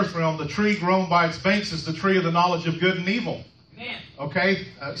out of the earth realm. The tree grown by its banks is the tree of the knowledge of good and evil. Okay?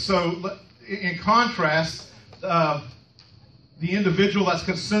 So in contrast, the individual that's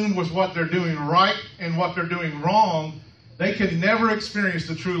consumed with what they're doing right and what they're doing wrong, they can never experience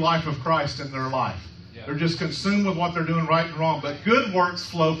the true life of Christ in their life. Yeah. They're just consumed with what they're doing right and wrong. But good works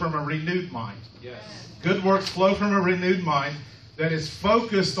flow from a renewed mind. Yes. Good works flow from a renewed mind that is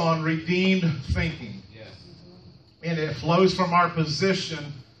focused on redeemed thinking. Yes. And it flows from our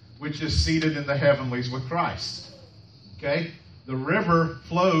position, which is seated in the heavenlies with Christ. Okay? The river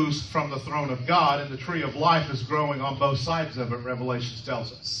flows from the throne of God, and the tree of life is growing on both sides of it, Revelation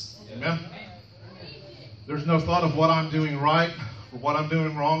tells us. Amen? There's no thought of what I'm doing right or what I'm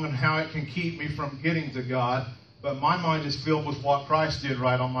doing wrong and how it can keep me from getting to God, but my mind is filled with what Christ did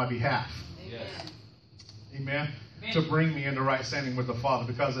right on my behalf. Yes. Amen? To bring me into right standing with the Father,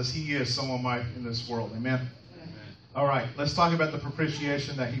 because as He is, so am I in this world. Amen? All right, let's talk about the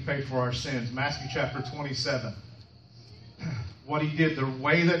propitiation that He paid for our sins. Matthew chapter 27. What He did, the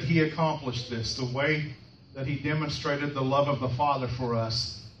way that He accomplished this, the way that He demonstrated the love of the Father for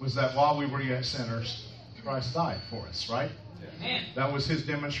us, was that while we were yet sinners, Christ died for us, right? Amen. That was His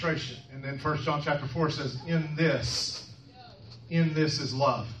demonstration. And then 1 John chapter 4 says, in this is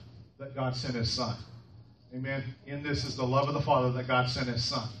love, that God sent His Son. Amen? In this is the love of the Father, that God sent His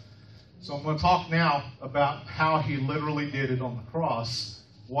Son. So I'm going to talk now about how He literally did it on the cross,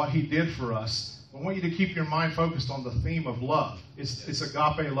 what He did for us. I want you to keep your mind focused on the theme of love. It's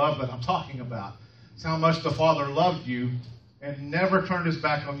agape love that I'm talking about. It's how much the Father loved you and never turned His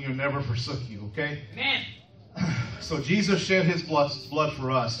back on you and never forsook you, okay? Amen. So Jesus shed His blood for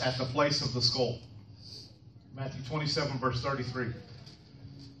us at the place of the skull. Matthew 27, verse 33.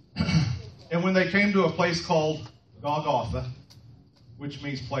 And when they came to a place called Golgotha, which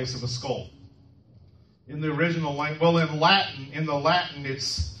means place of a skull. In the original language, well, in the Latin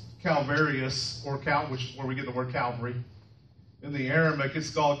it's Calvarius, or which is where we get the word Calvary. In the Aramaic, it's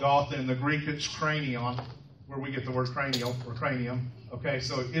Golgotha. In the Greek, it's cranion, where we get the word cranial or cranium. Okay,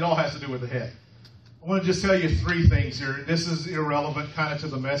 so it all has to do with the head. I want to just tell you three things here. This is irrelevant kind of to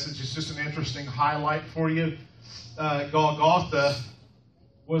the message. It's just an interesting highlight for you. Golgotha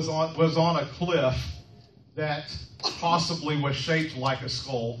was on a cliff that possibly was shaped like a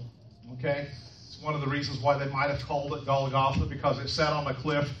skull. Okay? It's one of the reasons why they might have called it Golgotha, because it sat on a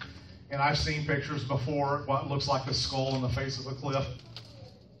cliff. And I've seen pictures before, what looks like a skull on the face of a cliff.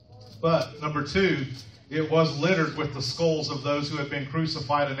 But, number two, it was littered with the skulls of those who had been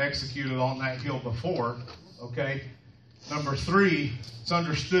crucified and executed on that hill before. Okay? Number three, it's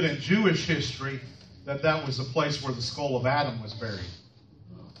understood in Jewish history that was the place where the skull of Adam was buried.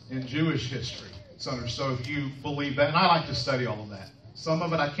 In Jewish history. So if you believe that, and I like to study all of that. Some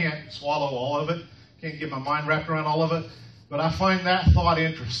of it I can't swallow all of it. Can't get my mind wrapped around all of it. But I find that thought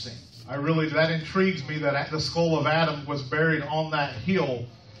interesting. That intrigues me that the skull of Adam was buried on that hill.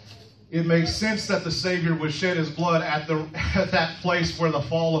 It makes sense that the Savior would shed his blood at that place where the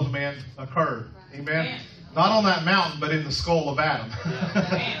fall of man occurred. Amen? Not on that mountain, but in the skull of Adam.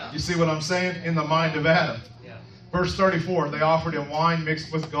 You see what I'm saying? In the mind of Adam. Verse 34, they offered him wine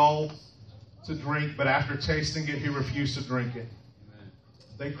mixed with gall to drink, but after tasting it, he refused to drink it.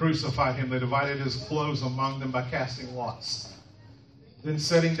 They crucified him. They divided his clothes among them by casting lots. Then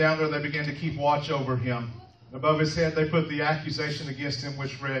sitting down there, they began to keep watch over him. Above his head, they put the accusation against him,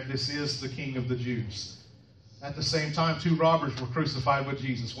 which read, "This is the King of the Jews." At the same time, 2 robbers were crucified with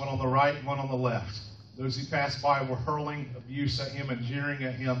Jesus, one on the right and one on the left. Those who passed by were hurling abuse at him and jeering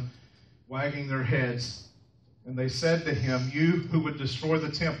at him, wagging their heads. And they said to him, "You who would destroy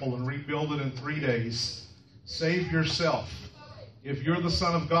the temple and rebuild it in 3 days, save yourself. If you're the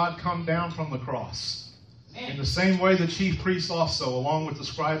Son of God, come down from the cross." In the same way, the chief priests also, along with the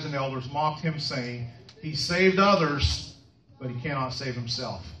scribes and elders, mocked him, saying, "He saved others, but he cannot save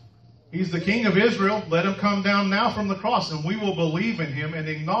himself. He's the King of Israel. Let him come down now from the cross, and we will believe in him and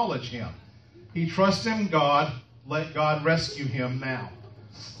acknowledge him. He trusts in God. Let God rescue him now,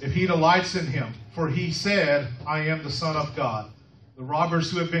 if he delights in him. For he said, 'I am the Son of God.'" The robbers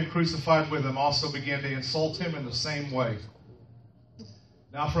who had been crucified with him also began to insult him in the same way.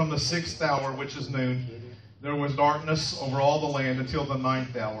 Now from the 6th hour, which is noon, there was darkness over all the land until the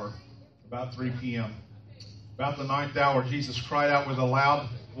 9th hour, about 3 p.m. About the 9th hour, Jesus cried out with a loud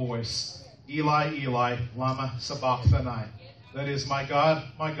voice, "Eli, Eli, lama sabachthani?" That is, my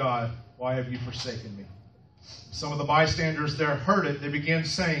God, why have you forsaken me?" Some of the bystanders there heard it. They began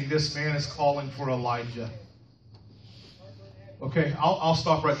saying, "This man is calling for Elijah." Okay, I'll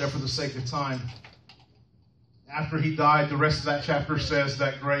stop right there for the sake of time. After he died, the rest of that chapter says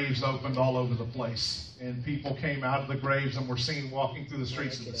that graves opened all over the place. And people came out of the graves and were seen walking through the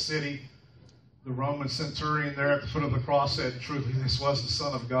streets of the city. The Roman centurion there at the foot of the cross said, "Truly, this was the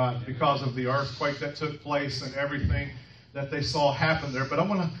Son of God," because of the earthquake that took place and everything that they saw happen there. But I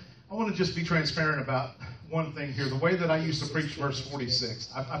want to just be transparent about one thing here. The way that I used to preach verse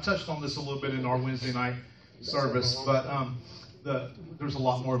 46. I touched on this a little bit in our Wednesday night service, but there's a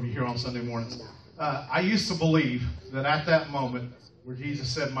lot more of you here on Sunday mornings. I used to believe that at that moment where Jesus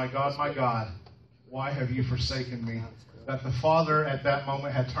said, my God, why have you forsaken me?" that the Father at that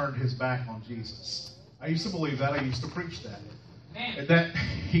moment had turned his back on Jesus. I used to believe that. I used to preach that. And that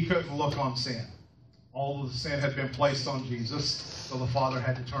he couldn't look on sin. All of the sin had been placed on Jesus, so the Father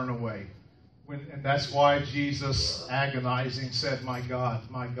had to turn away. And that's why Jesus, agonizing, said, my God,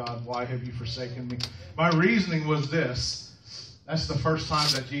 why have you forsaken me?" My reasoning was this. That's the first time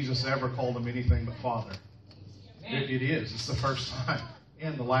that Jesus ever called him anything but Father. It is. It's the first time.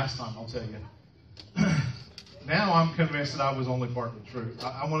 And the last time, I'll tell you. Now I'm convinced that I was only partly true.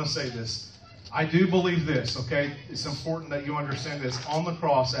 I want to say this. I do believe this, okay? It's important that you understand this. On the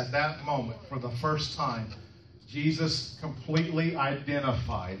cross, at that moment, for the first time, Jesus completely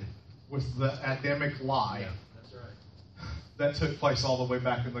identified with the Adamic lie that took place all the way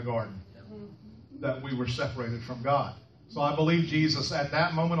back in the garden, that we were separated from God. So I believe Jesus, at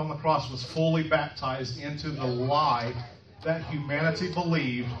that moment on the cross, was fully baptized into the lie that humanity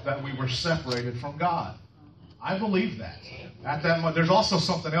believed, that we were separated from God. I believe that. At that moment, there's also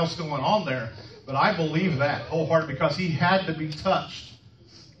something else going on there, but I believe that wholeheartedly because he had to be touched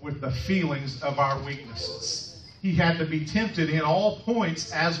with the feelings of our weaknesses. He had to be tempted in all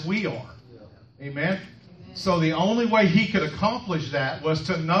points as we are. Amen? So the only way he could accomplish that was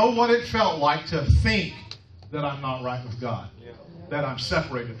to know what it felt like to think that I'm not right with God, that I'm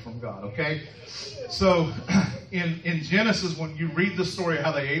separated from God, okay? So in Genesis, when you read the story of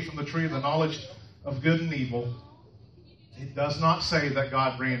how they ate from the tree of the knowledge of good and evil, it does not say that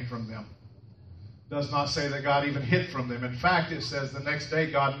God ran from them. It does not say that God even hid from them. In fact, it says the next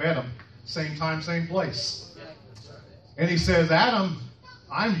day God met them, same time, same place. And he says, "Adam,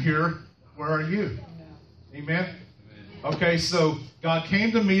 I'm here. Where are you?" Amen? Okay, so God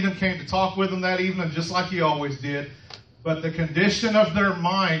came to meet him, came to talk with him that evening, just like he always did. But the condition of their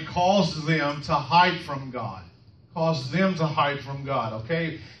mind caused them to hide from God. Caused them to hide from God,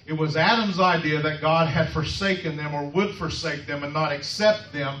 okay? It was Adam's idea that God had forsaken them or would forsake them and not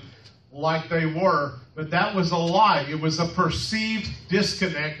accept them like they were. But that was a lie. It was a perceived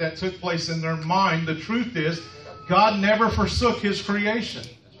disconnect that took place in their mind. The truth is, God never forsook his creation.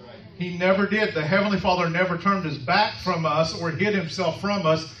 He never did. The Heavenly Father never turned his back from us or hid himself from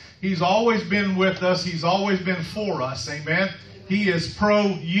us. He's always been with us. He's always been for us. Amen? He is pro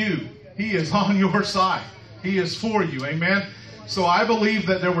you. He is on your side. He is for you. Amen? So I believe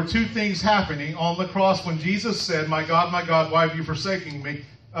that there were two things happening on the cross when Jesus said, my God, why have you forsaken me?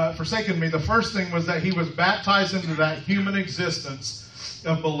 forsaken me, the first thing was that he was baptized into that human existence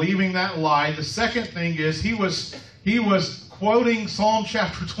of believing that lie. The second thing is he was quoting Psalm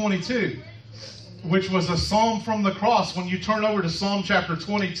chapter 22, which was a psalm from the cross. When you turn over to Psalm chapter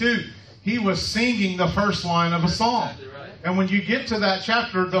 22, he was singing the first line of a psalm. And when you get to that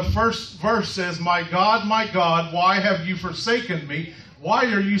chapter, the first verse says, my God, why have you forsaken me? Why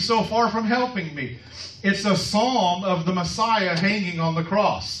are you so far from helping me? It's a psalm of the Messiah hanging on the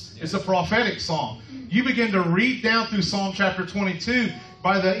cross. It's a prophetic psalm. You begin to read down through Psalm chapter 22.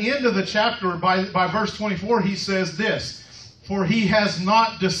 By the end of the chapter, by verse 24, he says this, for he has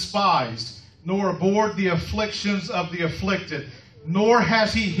not despised, nor abhorred the afflictions of the afflicted, nor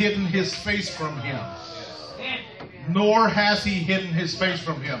has he hidden his face from him. Nor has he hidden his face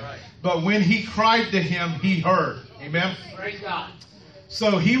from him. But when he cried to him, he heard. Amen? Praise God.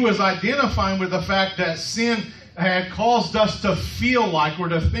 So he was identifying with the fact that sin had caused us to feel like or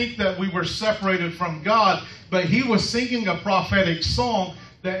to think that we were separated from God. But he was singing a prophetic song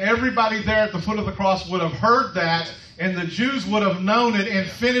that everybody there at the foot of the cross would have heard that, and the Jews would have known it and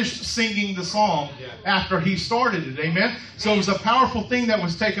finished singing the song after he started it. Amen? So it was a powerful thing that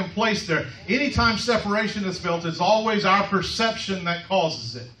was taking place there. Anytime separation is felt, it's always our perception that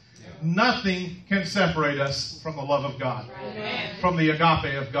causes it. Nothing can separate us from the love of God, from the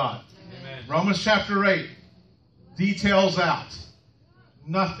agape of God. Romans chapter 8 details out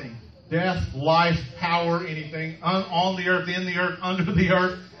nothing. Death, life, power, anything on the earth, in the earth, under the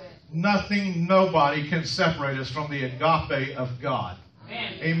earth. Nothing, nobody can separate us from the agape of God.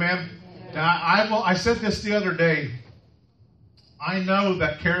 Amen. Now, I said this the other day. I know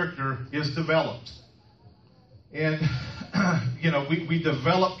that character is developed. And, we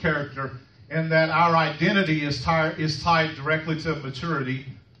develop character, and that our identity is tied directly to maturity,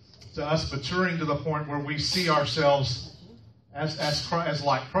 to us maturing to the point where we see ourselves as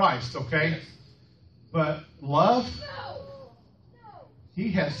like Christ, okay? But love,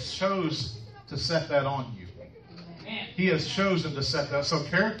 he has chose to set that on you. He has chosen to set that. So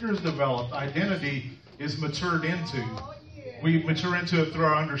character is developed. Identity is matured into. We mature into it through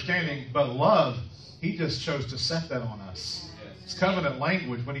our understanding. But love, he just chose to set that on us. It's covenant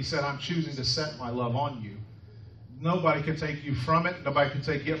language when he said, I'm choosing to set my love on you. Nobody can take you from it. Nobody can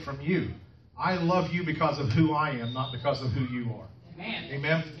take it from you. I love you because of who I am, not because of who you are.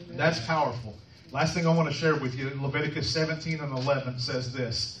 Amen? That's powerful. Last thing I want to share with you, Leviticus 17 and 11 says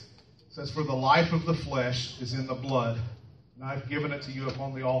this. It says, for the life of the flesh is in the blood, and I've given it to you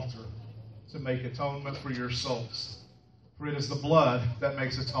upon the altar to make atonement for your souls. For it is the blood that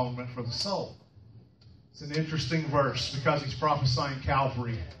makes atonement for the soul. It's an interesting verse because he's prophesying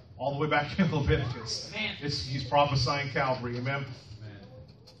Calvary all the way back in Leviticus. He's prophesying Calvary. Amen?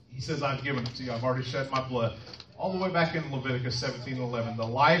 He says, I've given it to you. I've already shed my blood. All the way back in Leviticus 17 and 11. The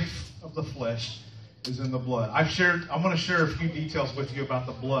life of the flesh is in the blood. I'm going to share a few details with you about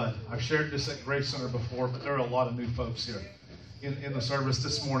the blood. I've shared this at Grace Center before, but there are a lot of new folks here in the service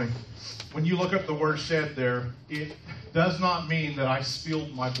this morning. When you look up the word shed there, it does not mean that I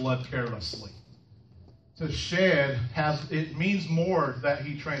spilled my blood carelessly. To shed it means more that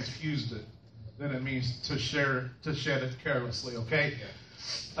he transfused it than it means to shed it carelessly, okay?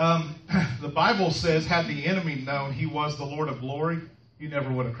 The Bible says, had the enemy known he was the Lord of glory, he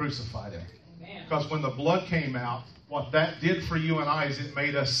never would have crucified him. Because when the blood came out, what that did for you and I is it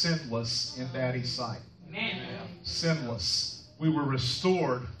made us sinless in Daddy's sight. Sinless. We were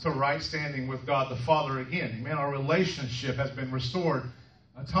restored to right standing with God the Father again. Amen. Our relationship has been restored.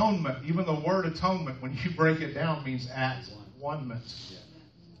 Atonement, even the word atonement, when you break it down, means at one-ment.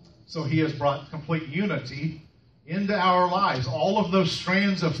 So he has brought complete unity into our lives. All of those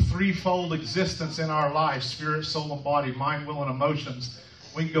strands of threefold existence in our lives, spirit, soul, and body, mind, will, and emotions,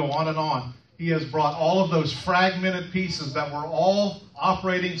 we can go on and on. He has brought all of those fragmented pieces that were all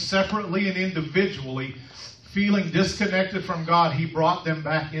operating separately and individually, feeling disconnected from God. He brought them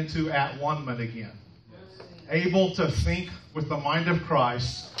back into at one-ment again. Able to think with the mind of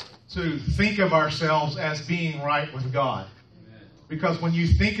Christ, to think of ourselves as being right with God. Because when you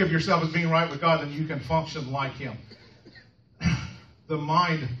think of yourself as being right with God, then you can function like Him. The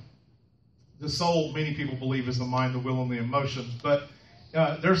mind, the soul, many people believe is the mind, the will, and the emotions. But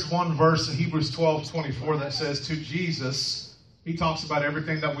there's one verse in Hebrews 12:24 that says, to Jesus, He talks about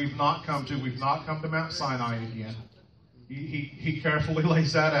everything that we've not come to. We've not come to Mount Sinai again. He carefully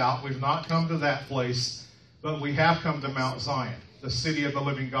lays that out. We've not come to that place, but we have come to Mount Zion, the city of the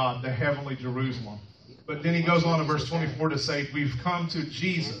living God, the heavenly Jerusalem. But then he goes on in verse 24 to say, we've come to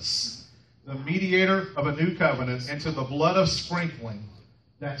Jesus, the mediator of a new covenant, and to the blood of sprinkling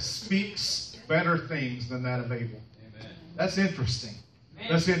that speaks better things than that of Abel. Amen. That's interesting.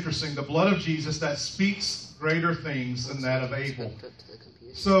 That's interesting. The blood of Jesus that speaks greater things than that of Abel.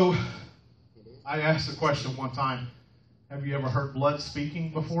 So, I asked the question one time, have you ever heard blood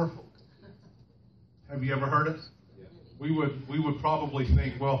speaking before? Have you ever heard it? We would probably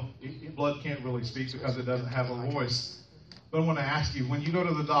think, well, blood can't really speak because it doesn't have a voice. But I want to ask you, when you go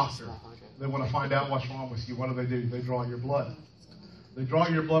to the doctor, they want to find out what's wrong with you. What do? They draw your blood. They draw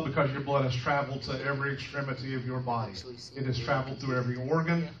your blood because your blood has traveled to every extremity of your body. It has traveled through every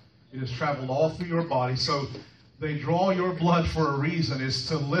organ. It has traveled all through your body. So they draw your blood for a reason, is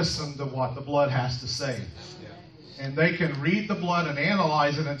to listen to what the blood has to say. And they can read the blood and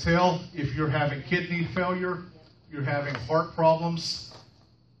analyze it and tell if you're having kidney failure, you're having heart problems,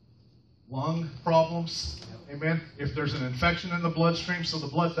 lung problems. Amen. If there's an infection in the bloodstream, so the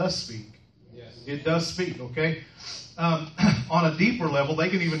blood does speak. It does speak, okay? On a deeper level, they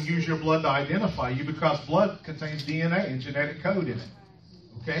can even use your blood to identify you because blood contains DNA and genetic code in it.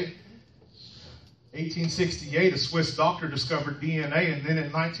 Okay? 1868, a Swiss doctor discovered DNA, and then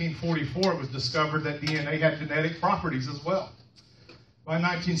in 1944, it was discovered that DNA had genetic properties as well. By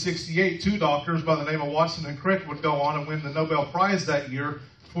 1968, two doctors by the name of Watson and Crick would go on and win the Nobel Prize that year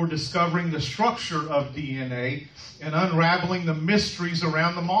for discovering the structure of DNA and unraveling the mysteries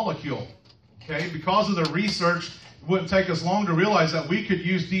around the molecule. Okay? Because of the research, it wouldn't take us long to realize that we could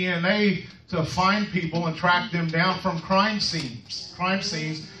use DNA to find people and track them down from crime scenes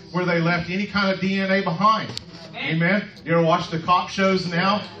where they left any kind of DNA behind. Amen. You ever watch the cop shows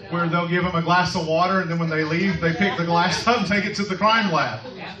now where they'll give them a glass of water and then when they leave, they pick the glass up and take it to the crime lab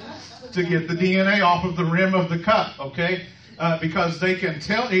to get the DNA off of the rim of the cup, okay? Because they can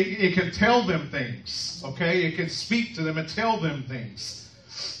tell, it can tell them things, okay? It can speak to them and tell them things.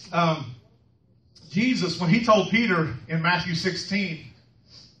 Jesus, when he told Peter in Matthew 16,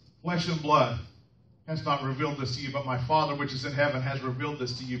 flesh and blood has not revealed this to you, but my Father which is in heaven has revealed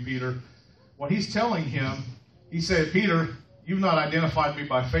this to you, Peter. What he's telling him, he said, Peter, you've not identified me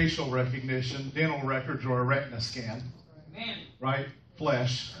by facial recognition, dental records, or a retina scan. Right?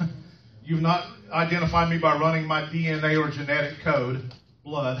 Flesh. You've not identified me by running my DNA or genetic code,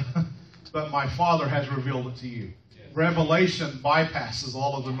 blood, but my Father has revealed it to you. Revelation bypasses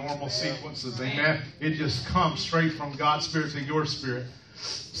all of the normal sequences. Amen. It just comes straight from God's Spirit to your spirit.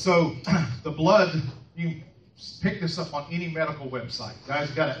 So the blood, you can pick this up on any medical website. Guys,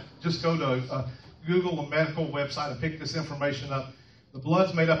 you got to just go to Google a medical website and pick this information up. The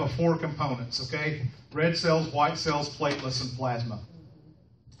blood's made up of 4 components, okay? Red cells, white cells, platelets, and plasma.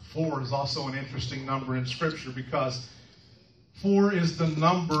 4 is also an interesting number in Scripture because 4 is the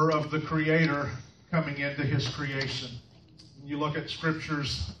number of the Creator coming into His creation. When you look at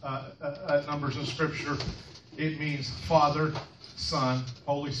Scriptures, numbers in Scripture, it means Father, Son,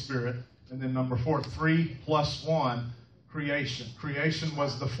 Holy Spirit, and then number 4, 3 plus 1, creation. Creation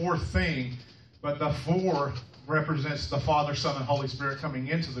was the 4th thing, but the 4 represents the Father, Son, and Holy Spirit coming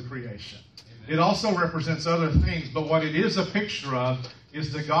into the creation. It also represents other things, but what it is a picture of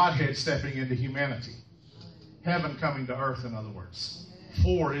is the Godhead stepping into humanity. Heaven coming to earth, in other words.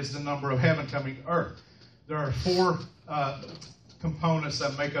 4 is the number of heaven coming to earth. There are 4 components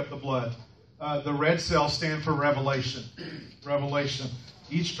that make up the blood. The red cells stand for revelation. Revelation.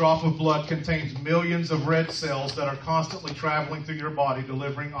 Each drop of blood contains millions of red cells that are constantly traveling through your body,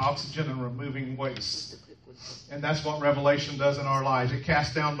 delivering oxygen and removing waste. And that's what revelation does in our lives. It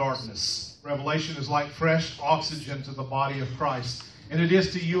casts down darkness. Revelation is like fresh oxygen to the body of Christ. And it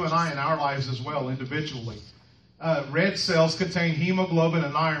is to you and I in our lives as well, individually. Red cells contain hemoglobin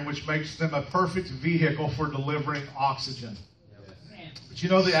and iron, which makes them a perfect vehicle for delivering oxygen. But you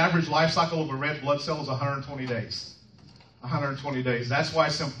know the average life cycle of a red blood cell is 120 days. 120 days. That's why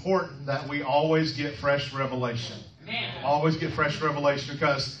it's important that we always get fresh revelation. Always get fresh revelation,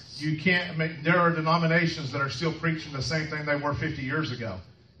 because you can't there are denominations that are still preaching the same thing they were 50 years ago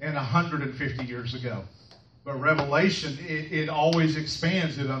and 150 years ago. But revelation, it always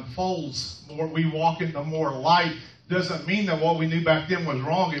expands. It unfolds more. We walk into more light. Doesn't mean that what we knew back then was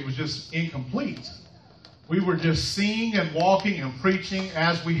wrong. It was just incomplete. We were just seeing and walking and preaching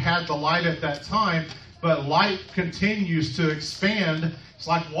as we had the light at that time. But light continues to expand. It's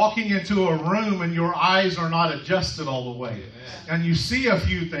like walking into a room and your eyes are not adjusted all the way. And you see a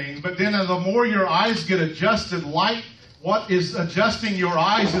few things, but then the more your eyes get adjusted, light, what is adjusting your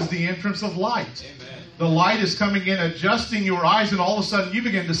eyes is the entrance of light. The light is coming in, adjusting your eyes, and all of a sudden you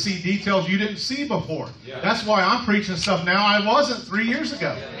begin to see details you didn't see before. That's why I'm preaching stuff now I wasn't 3 years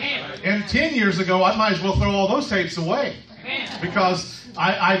ago. And 10 years ago, I might as well throw all those tapes away. Because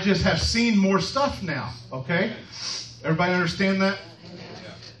I just have seen more stuff now. Okay? Everybody understand that?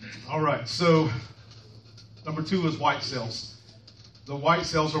 All right. So, number 2 is white cells. The white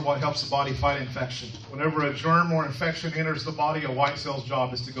cells are what helps the body fight infection. Whenever a germ or infection enters the body, a white cell's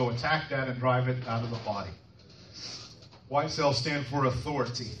job is to go attack that and drive it out of the body. White cells stand for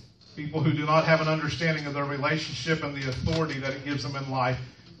authority. People who do not have an understanding of their relationship and the authority that it gives them in life,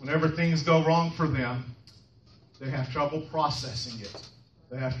 whenever things go wrong for them, they have trouble processing it.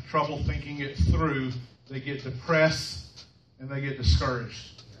 They have trouble thinking it through. They get depressed and they get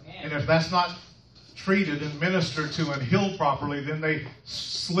discouraged. And if that's not treated and ministered to and healed properly, then they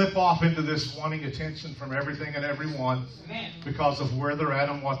slip off into this wanting attention from everything and everyone because of where they're at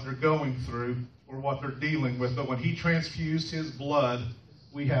and what they're going through or what they're dealing with. But when he transfused his blood,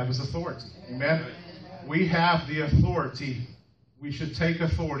 we have his authority. Amen? We have the authority. We should take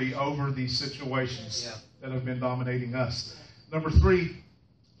authority over these situations that have been dominating us. Number 3,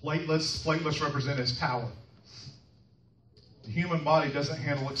 platelets. Platelets represent his power. The human body doesn't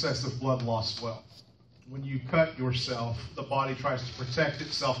handle excessive blood loss well. When you cut yourself, the body tries to protect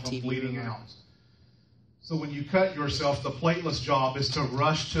itself from bleeding out. So when you cut yourself, the platelet's job is to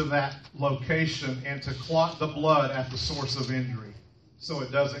rush to that location and to clot the blood at the source of injury so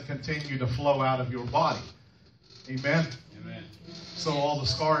it doesn't continue to flow out of your body. Amen? Amen. So all the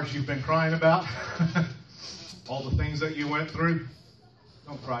scars you've been crying about, all the things that you went through,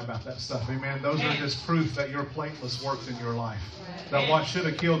 don't cry about that stuff. Amen. Those are just proof that your platelets worked in your life. That what should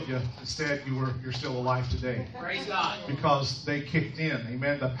have killed you, instead you're still alive today. Praise God. Because they kicked in.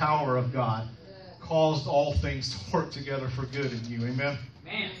 Amen. The power of God caused all things to work together for good in you. Amen.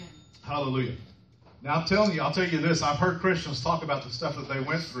 Amen. Hallelujah. Now I'll tell you this. I've heard Christians talk about the stuff that they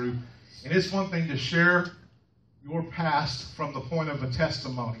went through. And it's one thing to share your past from the point of a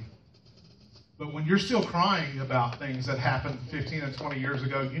testimony. But when you're still crying about things that happened 15 and 20 years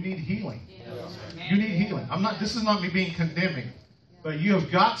ago, you need healing. You need healing. This is not me being condemning, but you have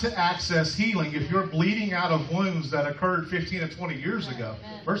got to access healing. If you're bleeding out of wounds that occurred 15 and 20 years ago,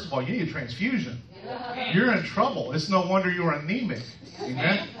 first of all, you need a transfusion. You're in trouble. It's no wonder you're anemic.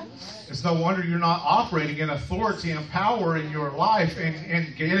 Amen. It's no wonder you're not operating in authority and power in your life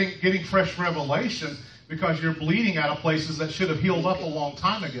and getting fresh revelation, because you're bleeding out of places that should have healed up a long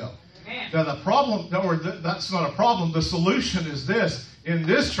time ago. Now the problem, or that's not a problem, the solution is this. In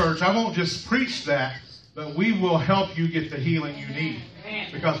this church, I won't just preach that, but we will help you get the healing you need.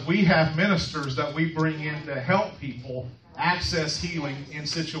 Because we have ministers that we bring in to help people access healing in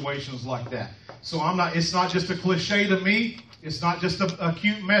situations like that. So it's not just a cliche to me. It's not just a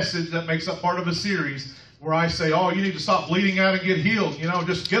cute message that makes up part of a series where I say, oh, you need to stop bleeding out and get healed.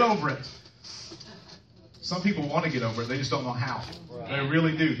 Just get over it. Some people want to get over it. They just don't know how. They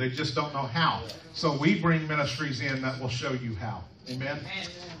really do. They just don't know how. So we bring ministries in that will show you how. Amen?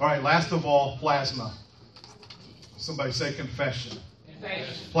 All right, last of all, plasma. Somebody say confession.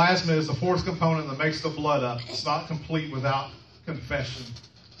 Plasma is the fourth component that makes the blood up. It's not complete without confession.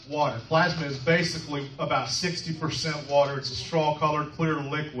 Water. Plasma is basically about 60% water. It's a straw-colored, clear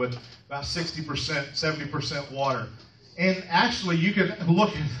liquid. About 60%, 70% water. And actually, you can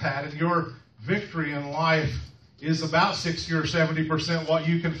look at that, and your victory in life is about 60 or 70% what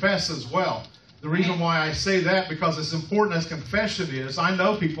you confess as well. The reason why I say that, because as important as confession is, I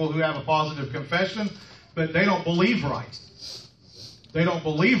know people who have a positive confession, but they don't believe right. They don't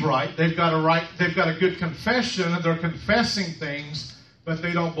believe right. They've got a good confession, and they're confessing things, but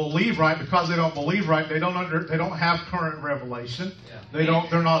they don't believe right. Because they don't believe right, they don't have current revelation. They're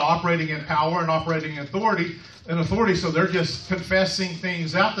not operating in power and operating in authority, so they're just confessing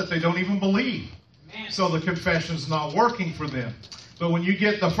things out that they don't even believe. So the confession's not working for them. But when you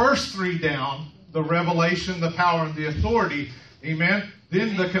get the first three down, the revelation, the power, and the authority, amen,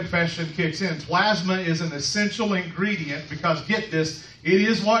 then the confession kicks in. Plasma is an essential ingredient because, get this, it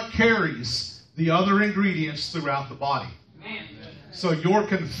is what carries the other ingredients throughout the body. Amen. So your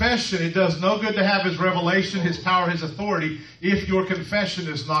confession, it does no good to have his revelation, his power, his authority, if your confession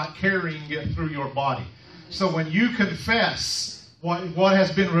is not carrying it through your body. So when you confess what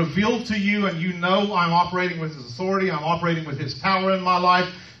has been revealed to you, and you know, I'm operating with his authority, I'm operating with his power in my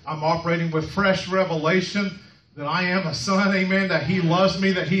life, I'm operating with fresh revelation, that I am a son, amen, that he loves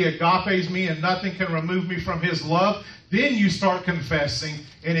me, that he agapes me, and nothing can remove me from his love, then you start confessing,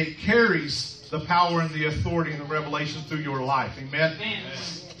 and it carries the power and the authority and the revelation through your life. Amen? Amen.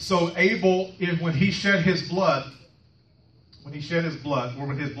 So Abel, when he shed his blood, or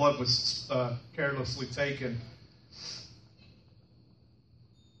when his blood was carelessly taken,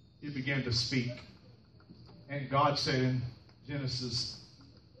 he began to speak. And God said in Genesis,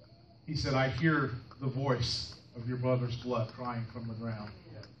 he said, I hear the voice of your brother's blood crying from the ground.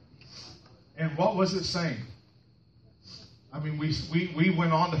 And what was it saying? I mean, we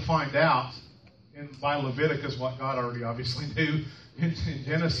went on to find out by Leviticus what God already obviously knew in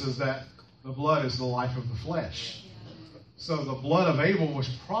Genesis, that the blood is the life of the flesh. So the blood of Abel was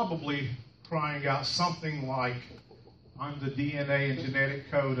probably crying out something like, I'm the DNA and genetic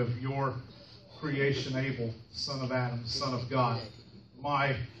code of your creation, Abel, son of Adam, son of God.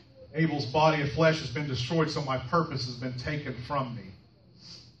 Abel's body of flesh has been destroyed, so my purpose has been taken from me.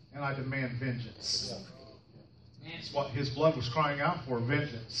 And I demand vengeance. That's what his blood was crying out for,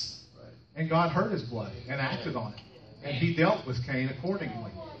 vengeance. And God heard his blood and acted on it. And he dealt with Cain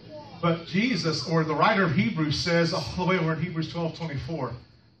accordingly. But Jesus, or the writer of Hebrews, says all the way over in Hebrews 12:24,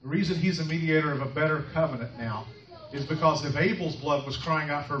 the reason he's a mediator of a better covenant now is because if Abel's blood was crying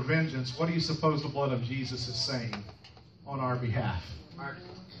out for vengeance, what do you suppose the blood of Jesus is saying on our behalf?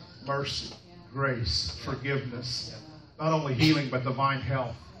 Mercy, grace, forgiveness. Not only healing, but divine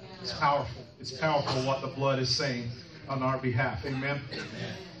health. It's powerful. It's powerful what the blood is saying on our behalf. Amen?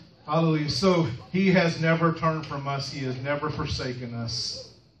 Hallelujah. So he has never turned from us. He has never forsaken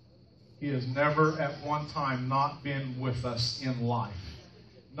us. He has never at one time not been with us in life.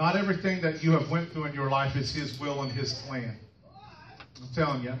 Not everything that you have went through in your life is his will and his plan. I'm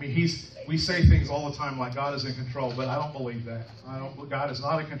telling you. I mean, we say things all the time like God is in control, but I don't believe that. God is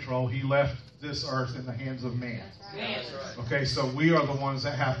not in control. He left this earth in the hands of man. Okay, so we are the ones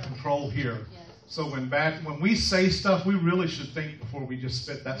that have control here. So when we say stuff, we really should think before we just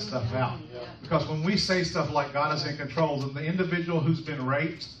spit that stuff out. Because when we say stuff like God is in control, then the individual who's been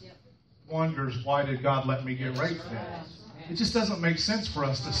raped wonders, why did God let me get raped then? It just doesn't make sense for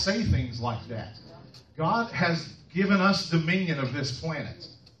us to say things like that. God has given us dominion of this planet.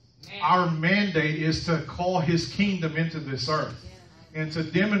 Our mandate is to call his kingdom into this earth and to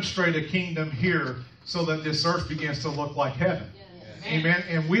demonstrate a kingdom here so that this earth begins to look like heaven. Amen.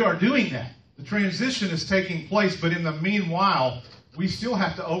 And we are doing that. The transition is taking place, but in the meanwhile, we still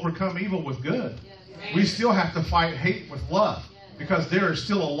have to overcome evil with good. We still have to fight hate with love, because there is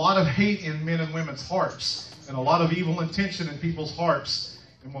still a lot of hate in men and women's hearts and a lot of evil intention in people's hearts.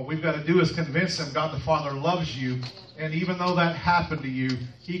 And what we've got to do is convince them God the Father loves you. And even though that happened to you,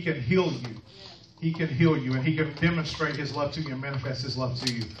 he can heal you. He can heal you, and he can demonstrate his love to you and manifest his love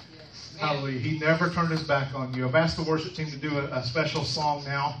to you. Hallelujah. He never turned his back on you. I've asked the worship team to do a special song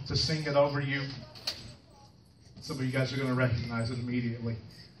now to sing it over you. Some of you guys are going to recognize it immediately.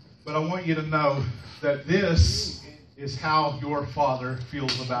 But I want you to know that this is how your Father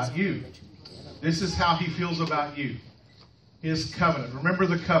feels about you. This is how he feels about you. His covenant. Remember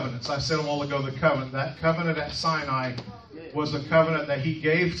the covenants. I said a while ago the covenant. That covenant at Sinai was a covenant that he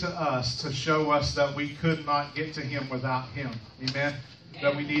gave to us to show us that we could not get to him without him. Amen?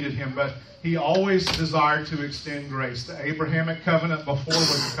 That we needed him. But he always desired to extend grace. The Abrahamic covenant before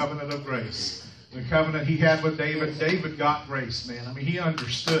was the covenant of grace. The covenant he had with David, David got grace, man. I mean, he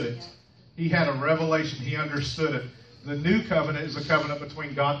understood it. He had a revelation. He understood it. The new covenant is a covenant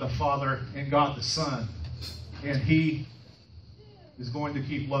between God the Father and God the Son. And he is going to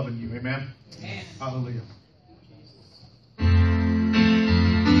keep loving you. Amen? Amen. Hallelujah.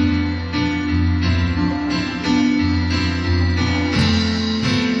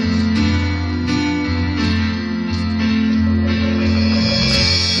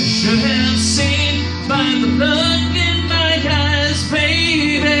 Should have seen by the look in my eyes,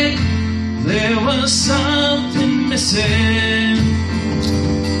 baby, there was something missing.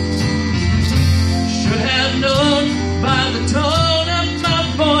 Should have known by the tone of my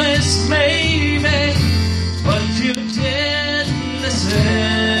voice, maybe, but you didn't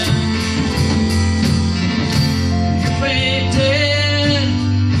listen. You played dead,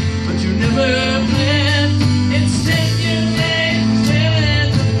 but you never played. Instead, you laid still in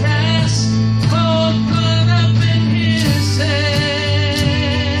the grass, all caught up in his head.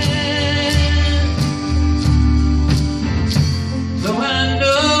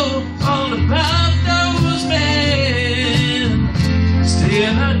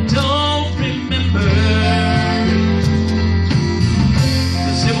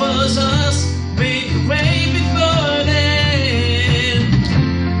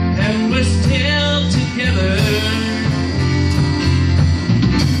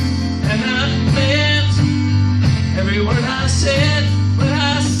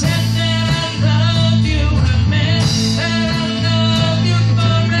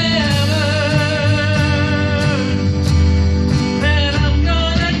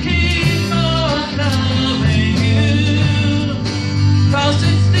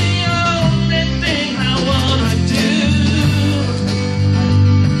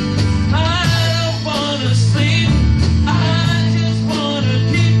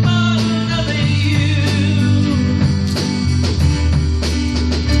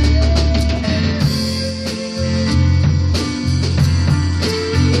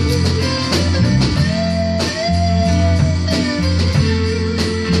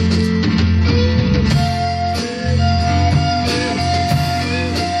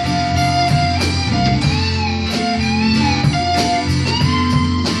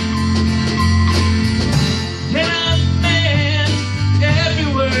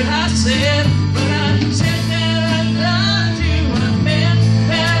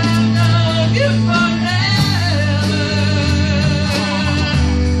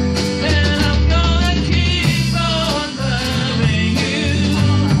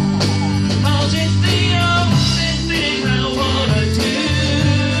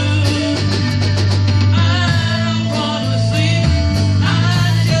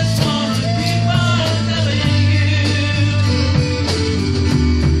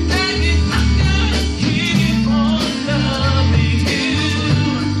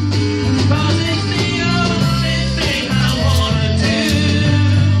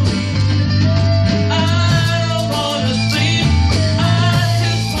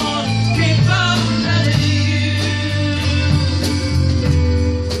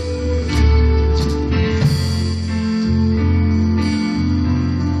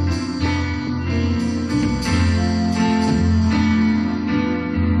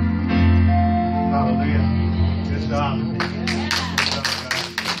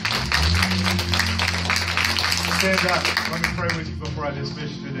 before I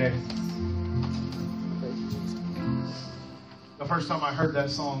dismiss you today. The first time I heard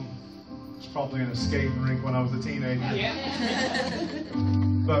that song was probably in a skating rink when I was a teenager.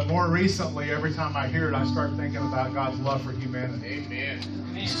 But more recently, every time I hear it, I start thinking about God's love for humanity.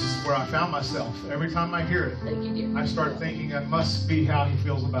 Amen. This is where I found myself. Every time I hear it, I start thinking that must be how he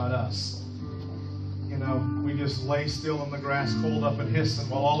feels about us. You know, we just lay still in the grass, coiled up and hissing,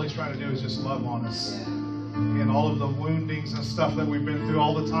 while all he's trying to do is just love on us. And all of the woundings and stuff that we've been through,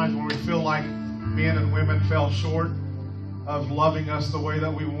 all the times where we feel like men and women fell short of loving us the way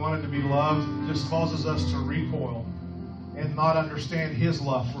that we wanted to be loved, just causes us to recoil and not understand his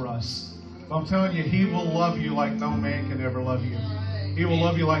love for us. But I'm telling you, he will love you like no man can ever love you. He will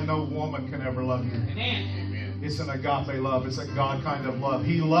love you like no woman can ever love you. Amen. It's an agape love. It's a God kind of love.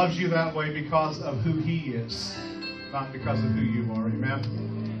 He loves you that way because of who he is, not because of who you are.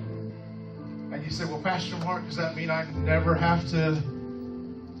 Amen? And you say, well, Pastor Mark, does that mean I never have to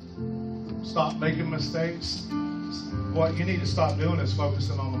stop making mistakes? What you need to stop doing is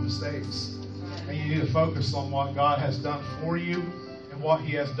focusing on the mistakes. And you need to focus on what God has done for you and what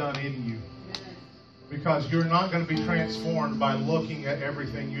he has done in you. Because you're not going to be transformed by looking at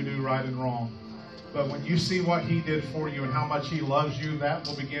everything you do right and wrong. But when you see what he did for you and how much he loves you, that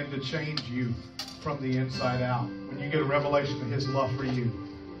will begin to change you from the inside out. When you get a revelation of his love for you.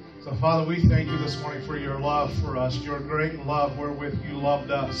 So, Father, we thank you this morning for your love for us, your great love wherewith you loved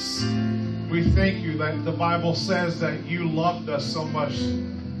us. We thank you that the Bible says that you loved us so much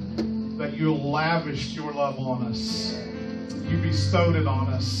that you lavished your love on us. You bestowed it on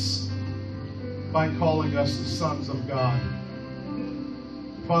us by calling us the sons of God.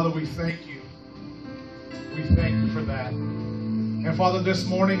 Father, we thank you. We thank you for that. And Father, this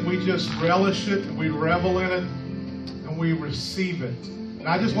morning we just relish it and we revel in it and we receive it. And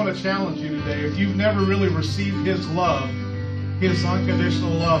I just want to challenge you today. If you've never really received his love, his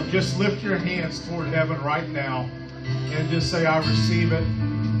unconditional love, just lift your hands toward heaven right now and just say, I receive it.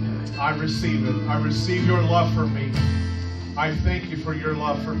 I receive it. I receive your love for me. I thank you for your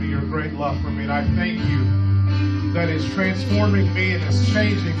love for me, your great love for me. And I thank you that it's transforming me and it's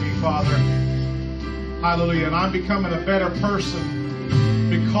changing me, Father. Hallelujah. And I'm becoming a better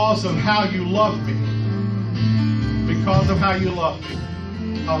person because of how you love me. Because of how you love me.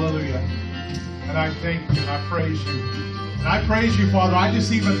 Hallelujah. And I thank you and I praise you. And I praise you, Father. I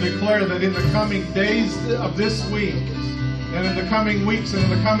just even declare that in the coming days of this week and in the coming weeks and in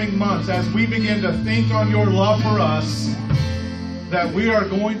the coming months, as we begin to think on your love for us, that we are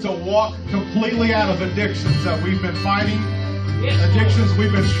going to walk completely out of addictions that we've been fighting, addictions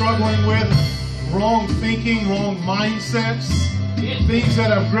we've been struggling with, wrong thinking, wrong mindsets, things that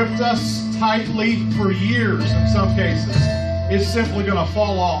have gripped us tightly for years in some cases. It's simply going to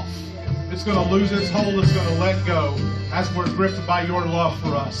fall off. It's going to lose its hold. It's going to let go as we're gripped by your love for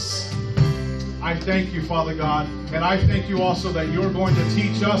us. I thank you, Father God, and I thank you also that you're going to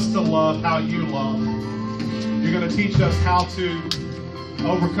teach us to love how you love. You're going to teach us how to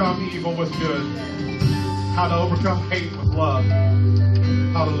overcome evil with good, how to overcome hate with love.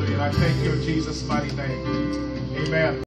 Hallelujah. And I thank you in Jesus' mighty name. Amen.